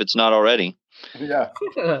 If it's not already. Yeah.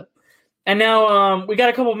 And now we got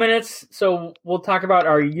a couple minutes, so we'll talk about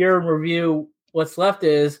our year in review. What's left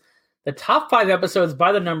is the top 5 episodes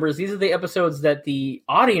by the numbers. These are the episodes that the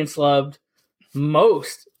audience loved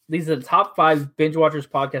most. These are the top 5 Binge Watchers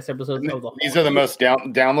podcast episodes of the whole These are the most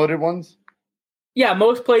downloaded ones? Yeah,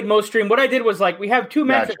 most played, most streamed. What I did was like we have 2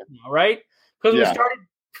 metrics now, right? Because we started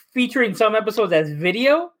featuring some episodes as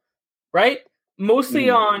video, right?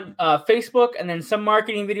 Mostly on Facebook and then some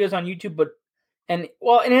marketing videos on YouTube, and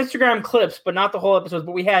Instagram clips, but not the whole episodes.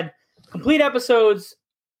 But we had complete episodes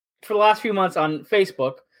for the last few months on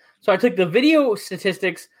Facebook. So I took the video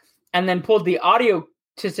statistics and then pulled the audio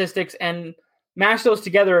statistics and mashed those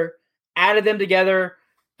together, added them together,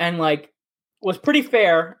 and like was pretty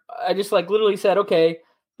fair. I just like literally said, okay,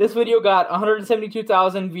 this video got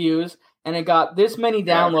 172,000 views and it got this many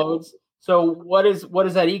downloads. So what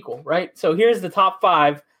does that equal, right? So here's the top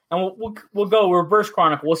 5. And we'll go reverse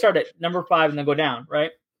chronicle. We'll start at number 5 and then go down,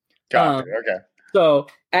 right? Got it. Okay. So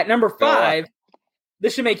at number 5,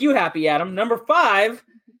 this should make you happy, Adam. Number 5,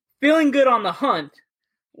 Feeling Good on the Hunt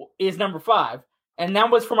is number 5, and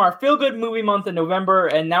that was from our Feel Good movie month in November.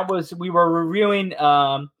 And that was we were reviewing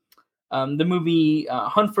the movie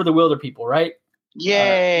Hunt for the Wilder People, right?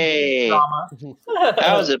 Yay! How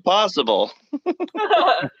is it possible?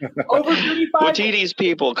 Over 35. Watiti's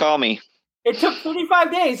people, call me. It took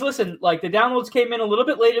 35 days. Listen, like the downloads came in a little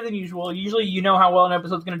bit later than usual. Usually you know how well an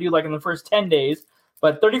episode's going to do like in the first 10 days.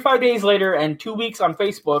 But 35 days later and 2 weeks on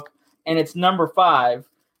Facebook, and it's number 5.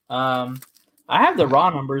 I have the raw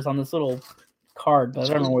numbers on this little card, but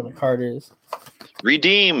I don't know where the card is.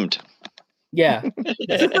 Redeemed. Yeah.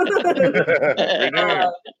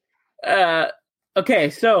 Okay,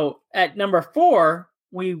 so at number 4,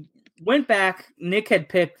 we went back. Nick had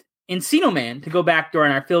picked Encino Man to go back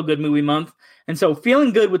during our Feel Good movie month. And so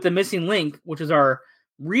Feeling Good with the Missing Link, which is our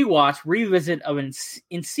revisit of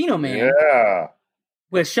Encino Man. Yeah.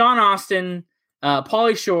 With Sean Austin,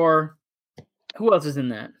 Pauly Shore. Who else is in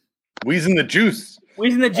that? Wheezing the Juice.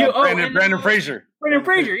 Brendan Fraser. Brendan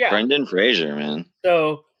Fraser, yeah. Brendan Fraser, man.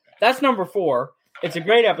 So that's number 4. It's a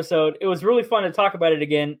great episode. It was really fun to talk about it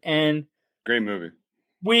again. And great movie.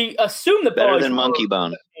 We assume that better than Monkey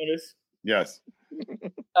Bone. Yes.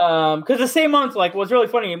 Because the same month, like, was really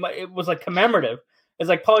funny. It was like commemorative. It's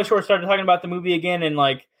like Pauly Shore started talking about the movie again and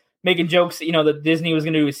like making jokes, that Disney was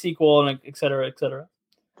going to do a sequel and et cetera, et cetera.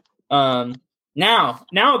 Now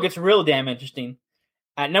it gets real damn interesting.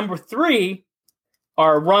 At number 3,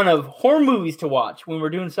 our run of horror movies to watch. When we're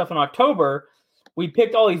doing stuff in October, we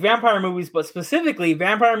picked all these vampire movies, but specifically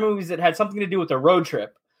vampire movies that had something to do with a road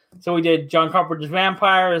trip. So we did John Carpenter's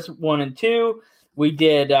Vampires 1 and 2. We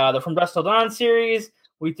did the From Dusk Till Dawn series.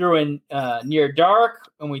 We threw in Near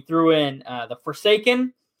Dark, and we threw in The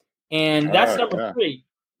Forsaken, and that's number 3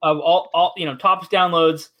 of all tops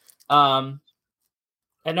downloads.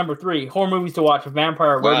 At number 3, horror movies to watch,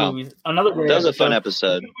 vampire road movies. Another great that was a fun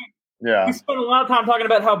episode. We spent a lot of time talking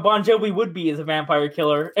about how Bon Jovi would be as a vampire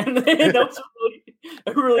killer, and that was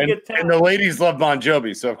a really good time. And the ladies love Bon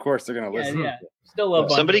Jovi, so of course they're going to listen. Yeah, still love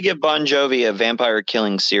Bon Somebody Jovi. give Bon Jovi a vampire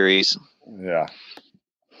killing series. Yeah,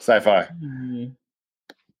 sci-fi.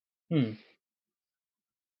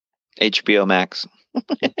 HBO Max.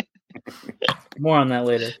 More on that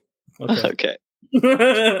later. Okay.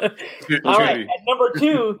 All right. At number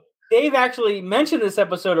 2, Dave actually mentioned this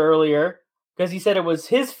episode earlier because he said it was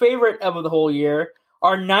his favorite of the whole year.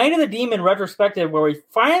 Our Night of the Demon retrospective, where we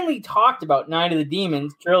finally talked about Night of the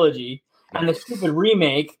Demons trilogy and the stupid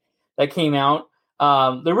remake that came out.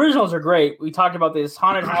 The originals are great. We talked about this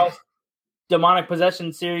haunted house demonic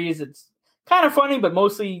possession series. It's kind of funny, but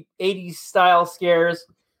mostly 80s style scares.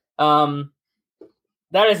 That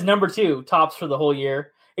is number 2 tops for the whole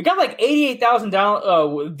year. It got like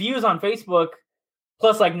 88,000 views on Facebook,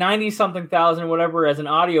 plus like 90-something thousand, whatever, as an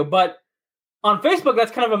audio. But on Facebook,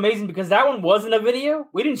 that's kind of amazing because that one wasn't a video.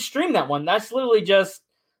 We didn't stream that one. That's literally just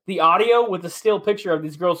the audio with a still picture of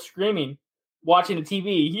these girls screaming, watching the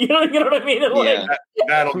TV. You know what I mean? Yeah.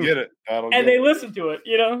 That'll get it. They listen to it.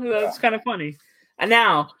 That's kind of funny. And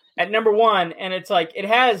now at number 1, and it's like it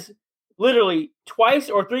has literally twice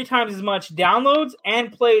or 3 times as much downloads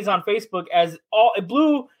and plays on Facebook as it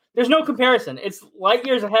blew there's no comparison. It's light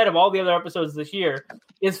years ahead of all the other episodes this year.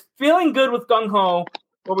 Is Feeling Good with Gung Ho,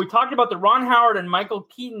 where we talked about the Ron Howard and Michael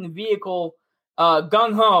Keaton vehicle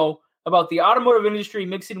Gung Ho, about the automotive industry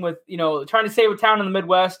mixing with, trying to save a town in the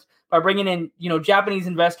Midwest by bringing in, Japanese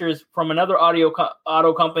investors from another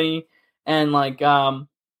auto company. And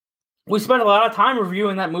we spent a lot of time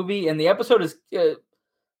reviewing that movie, and the episode is,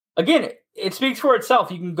 again, it speaks for itself.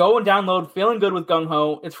 You can go and download Feeling Good with Gung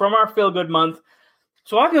Ho. It's from our Feel Good month.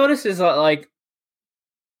 So what I've noticed is the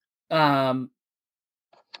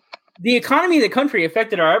economy of the country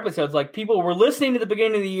affected our episodes. Like, people were listening to the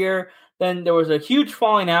beginning of the year, then there was a huge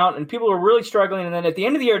falling out, and people were really struggling. And then at the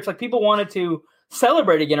end of the year, it's like people wanted to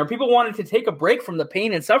celebrate again, or people wanted to take a break from the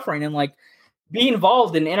pain and suffering and be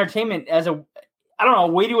involved in entertainment as a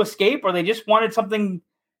way to escape, or they just wanted something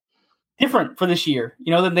different for this year,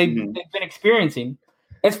 than they've been experiencing.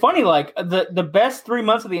 It's funny, the best 3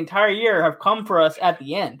 months of the entire year have come for us at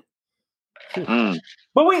the end. But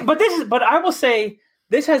I will say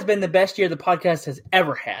this has been the best year the podcast has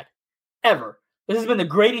ever had. Ever. This has been the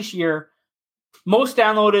greatest year. Most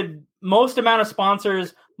downloaded, most amount of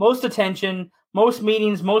sponsors, most attention, most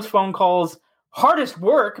meetings, most phone calls, hardest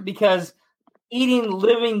work because eating,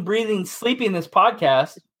 living, breathing, sleeping this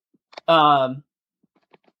podcast. But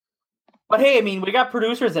hey, we got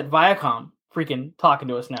producers at Viacom freaking talking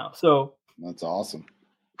to us now. So that's awesome.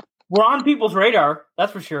 We're on people's radar,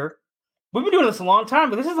 that's for sure. We've been doing this a long time,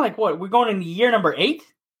 but this is what? We're going into year number 8?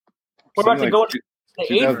 We're about to go into the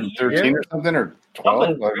 2013 8th or something, or 12? I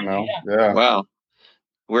don't know. Yeah. Wow.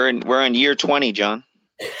 We're in year 20, John.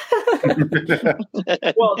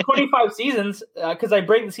 Well, 25 seasons, because I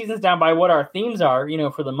break the seasons down by what our themes are,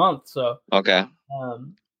 for the month. So okay.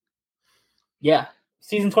 Yeah.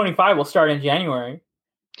 Season 25 will start in January.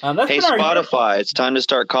 Hey, Spotify, it's time to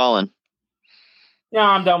start calling. No,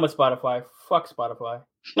 I'm done with Spotify. Fuck Spotify.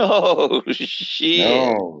 Oh, shit.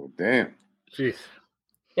 Oh, damn. Jeez.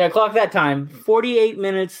 Yeah, clock that time. 48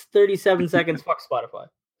 minutes, 37 seconds. Fuck Spotify.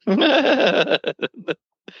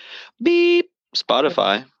 Beep.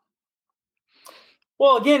 Spotify.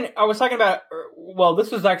 Well, again, I was talking about, this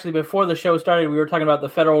was actually before the show started. We were talking about the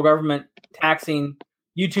federal government taxing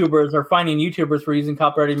YouTubers or fining YouTubers for using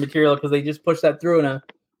copyrighted material because they just pushed that through in a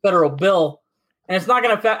federal bill. And it's not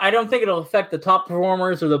going to affect, I don't think it'll affect the top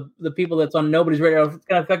performers or the people that's on nobody's radar. It's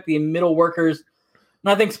going to affect the middle workers.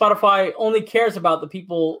 And I think Spotify only cares about the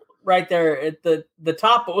people right there at the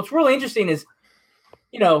top. But what's really interesting is,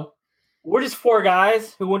 we're just 4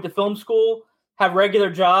 guys who went to film school, have regular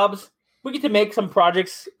jobs. We get to make some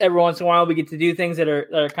projects every once in a while. We get to do things that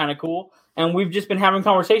are kind of cool. And we've just been having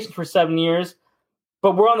conversations for 7 years.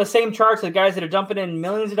 But we're on the same charts as guys that are dumping in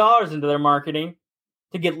millions of dollars into their marketing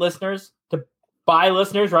to get listeners, to buy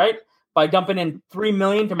listeners, right? By dumping in $3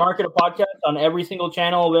 million to market a podcast on every single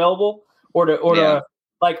channel available, or to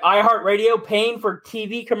iHeartRadio paying for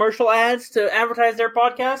TV commercial ads to advertise their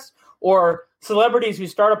podcasts, or celebrities who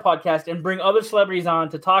start a podcast and bring other celebrities on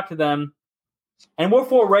to talk to them. And we're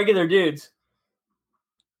 4 regular dudes,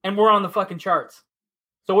 and we're on the fucking charts.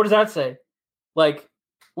 So what does that say?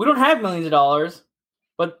 We don't have millions of dollars,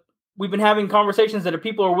 but we've been having conversations that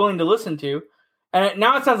people are willing to listen to. And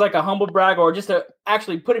now it sounds like a humble brag, or just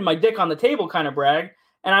actually putting my dick on the table kind of brag.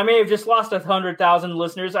 And I may have just lost 100,000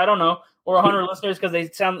 listeners. I don't know, or 100 listeners because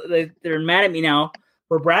they're mad at me now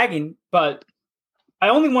for bragging. But I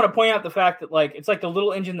only want to point out the fact that it's like the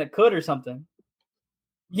little engine that could or something.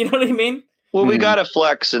 You know what I mean? Well, we got to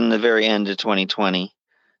flex in the very end of 2020.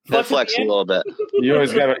 Flex a little bit. You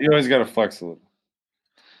always got to flex a little.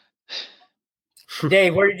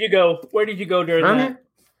 Dave, where did you go? Where did you go during that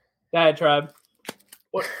diatribe?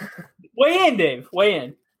 Weigh in, Dave. Weigh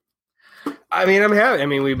in. I'm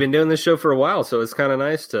happy. We've been doing this show for a while, so it's kind of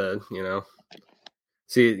nice to,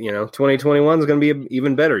 see, 2021 is going to be an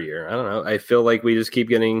even better year. I don't know. I feel like we just keep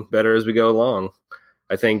getting better as we go along.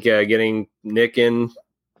 I think getting Nick in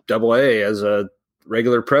AA as a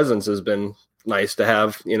regular presence has been nice to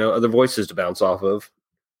have, other voices to bounce off of.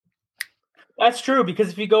 That's true, because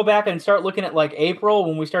if you go back and start looking at April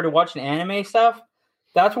when we started watching anime stuff,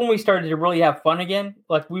 that's when we started to really have fun again.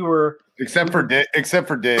 We were except for Dave.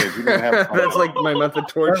 We didn't have fun. That's my month of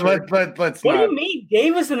torture. Let's what do you mean?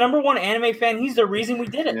 Dave is the #1 anime fan. He's the reason we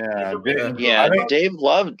did it. Dave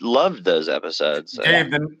loved those episodes. So.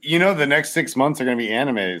 Dave, the next 6 months are going to be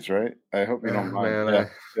animes, right? I hope you don't mind.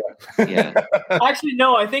 Yeah. Actually,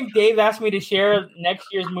 no. I think Dave asked me to share next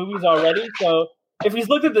year's movies already. So if he's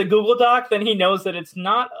looked at the Google Doc, then he knows that it's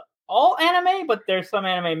not all anime, but there's some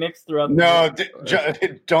anime mixed throughout. No,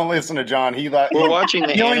 don't listen to John. We're watching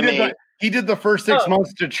the anime. He did the first 6 Oh.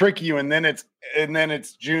 months to trick you, and then it's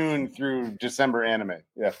June through December anime.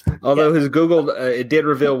 Yeah. Although his Google, it did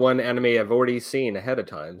reveal one anime I've already seen ahead of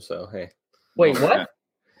time. So hey, Wait, what?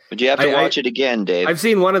 But you have to watch it again, Dave. I've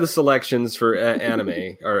seen one of the selections for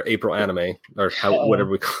anime or April anime or whatever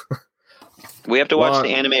we call. We have to watch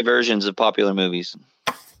the anime versions of popular movies.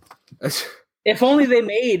 If only they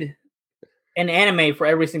made an anime for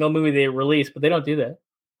every single movie they release, but they don't do that.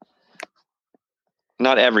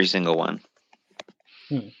 Not every single one.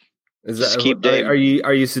 Is Just that, keep Dave are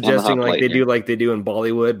you suggesting hot like plate they do in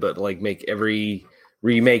Bollywood, but like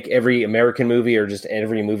remake every American movie or just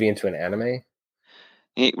every movie into an anime?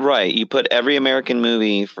 Right. You put every American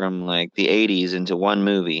movie from like the 80s into one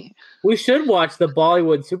movie. We should watch the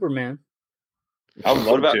Bollywood Superman. I would What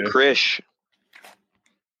love about to. Krish?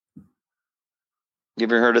 You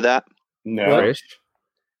ever heard of that? No. Krish?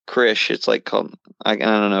 Krish. It's like called. I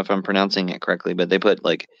don't know if I'm pronouncing it correctly, but they put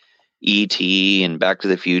like E.T. and Back to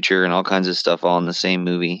the Future and all kinds of stuff all in the same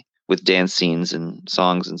movie with dance scenes and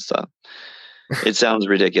songs and stuff. It sounds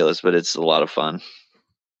ridiculous, but it's a lot of fun.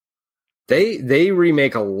 They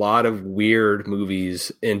remake a lot of weird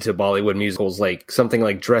movies into Bollywood musicals, like something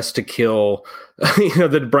like Dress to Kill,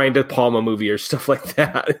 the Brian De Palma movie or stuff like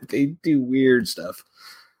that. They do weird stuff.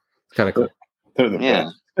 Kind of cool. They're the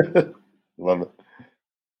best. Love it.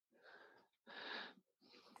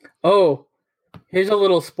 Oh, here's a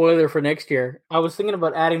little spoiler for next year. I was thinking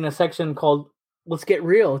about adding a section called "Let's Get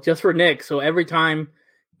Real" just for Nick. So every time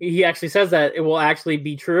he actually says that, it will actually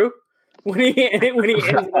be true. When he ends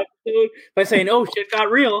an episode by saying, "Oh, shit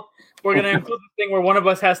got real," we're gonna include the thing where one of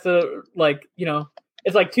us has to, like,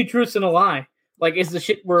 it's like 2 truths and a lie. Like, is the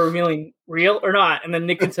shit we're revealing real or not? And then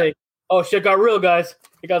Nick can say, "Oh, shit got real, guys.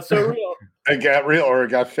 It got so real. It got real or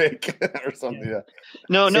it got fake or something." Yeah.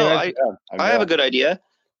 No, I I have a good idea.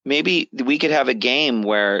 Maybe we could have a game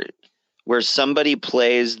where somebody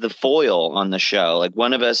plays the foil on the show. Like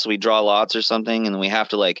one of us, we draw lots or something, and we have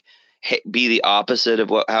to like be the opposite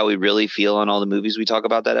of how we really feel on all the movies we talk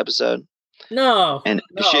about that episode. No. And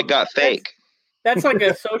shit got fake. That's like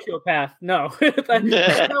a sociopath. No. That's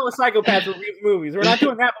not what psychopaths will read movies. We're not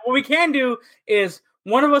doing that. But what we can do is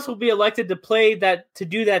one of us will be elected to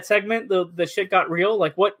do that segment, the shit got real.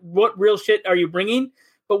 Like what real shit are you bringing?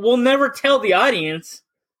 But we'll never tell the audience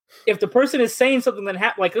if the person is saying something that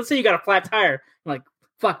happened. Like, let's say you got a flat tire. I'm like,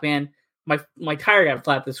 fuck, man, my tire got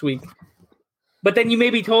flat this week. But then you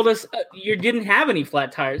maybe told us you didn't have any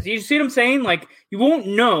flat tires. You see what I'm saying? Like, you won't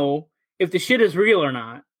know if the shit is real or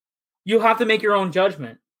not. You'll have to make your own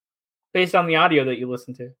judgment based on the audio that you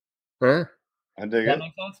listen to. Huh? I dig That it.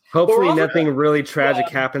 makes sense? Hopefully nothing really tragic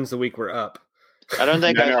happens the week we're up. I don't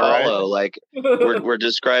think I know, right? follow. Like we're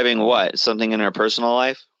describing what? Something in our personal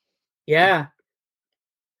life? Yeah.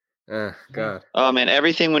 God. Oh man,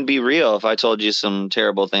 everything would be real if I told you some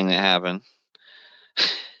terrible thing that happened.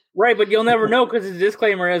 Right, but you'll never know because the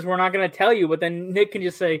disclaimer is we're not going to tell you. But then Nick can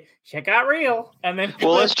just say, "Check out real," and then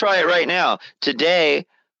Well, let's try it right now. Today,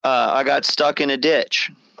 I got stuck in a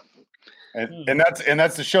ditch. And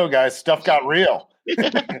that's the show, guys. Stuff got real.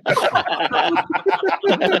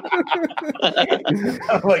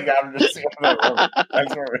 Like I'm just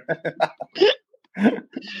that's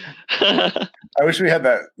I wish we had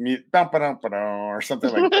that or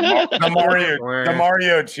something like the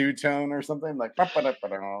Mario 2 tone or something like.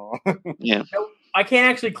 Yeah. I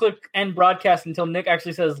can't actually click end broadcast until Nick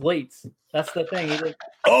actually says "lates." That's the thing. He's like,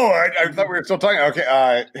 Oh, I thought we were still talking.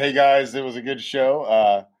 Okay, hey guys, it was a good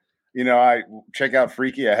show. I check out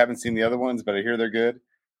Freaky. I haven't seen the other ones, but I hear they're good.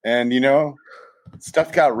 And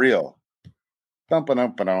stuff got real. yeah, one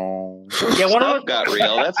of Stuff us got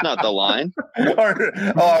real. That's not the line. I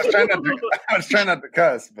was trying not to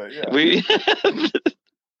cuss, but yeah.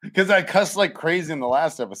 Because I cussed like crazy in the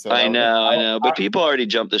last episode. I know. But people already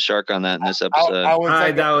jumped the shark on that in this episode. I was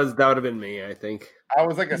like that would have been me, I think. I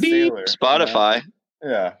was like a Beep, sailor. Spotify.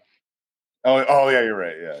 Yeah. Oh yeah, you're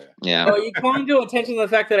right. Yeah. Oh, you calling to attention to the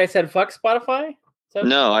fact that I said "fuck Spotify"?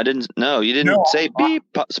 No, I didn't. No, you didn't say beep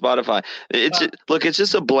Spotify. It's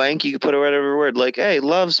just a blank. You can put whatever word like, hey,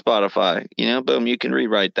 love Spotify. Boom, you can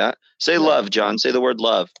rewrite that. Say love, John. Say the word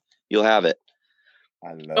love. You'll have it.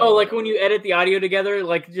 I love Oh, like when you edit the audio together,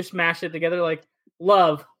 like just mash it together, like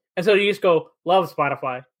love, and so you just go love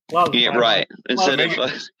Spotify. Love. Yeah, Spotify. right. Instead Make of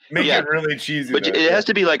Make yeah. it really cheesy. But though. it has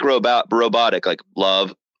to be like robotic, like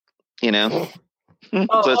love. So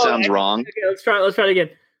it sounds wrong. Okay, let's try it again.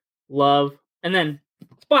 Love, and then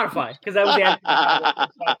Spotify, because that was the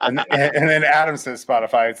and then Adam says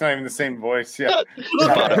Spotify. It's not even the same voice. Yeah.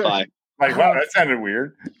 Spotify. Like, wow, that sounded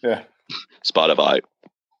weird. Yeah. Spotify.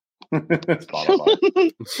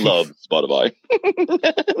 Spotify. Love Spotify.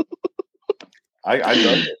 I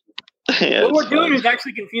love it. Yeah, What we're it's doing fun. is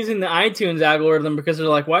actually confusing the iTunes algorithm because they're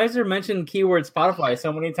like, why is there mentioned keyword Spotify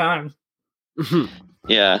so many times?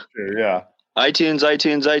 Yeah. Sure, yeah.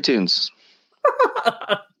 iTunes.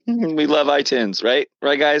 We love iTunes, right?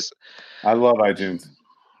 Right, guys? I love iTunes.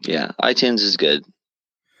 Yeah, iTunes is good.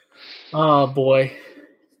 Oh boy.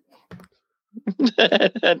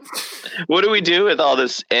 What do we do with all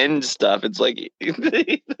this end stuff? It's like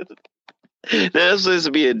there's supposed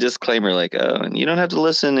to be a disclaimer, like, oh, and you don't have to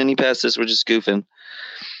listen any past this. We're just goofing.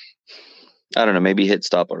 I don't know. Maybe hit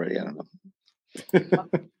stop already. I don't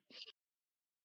know.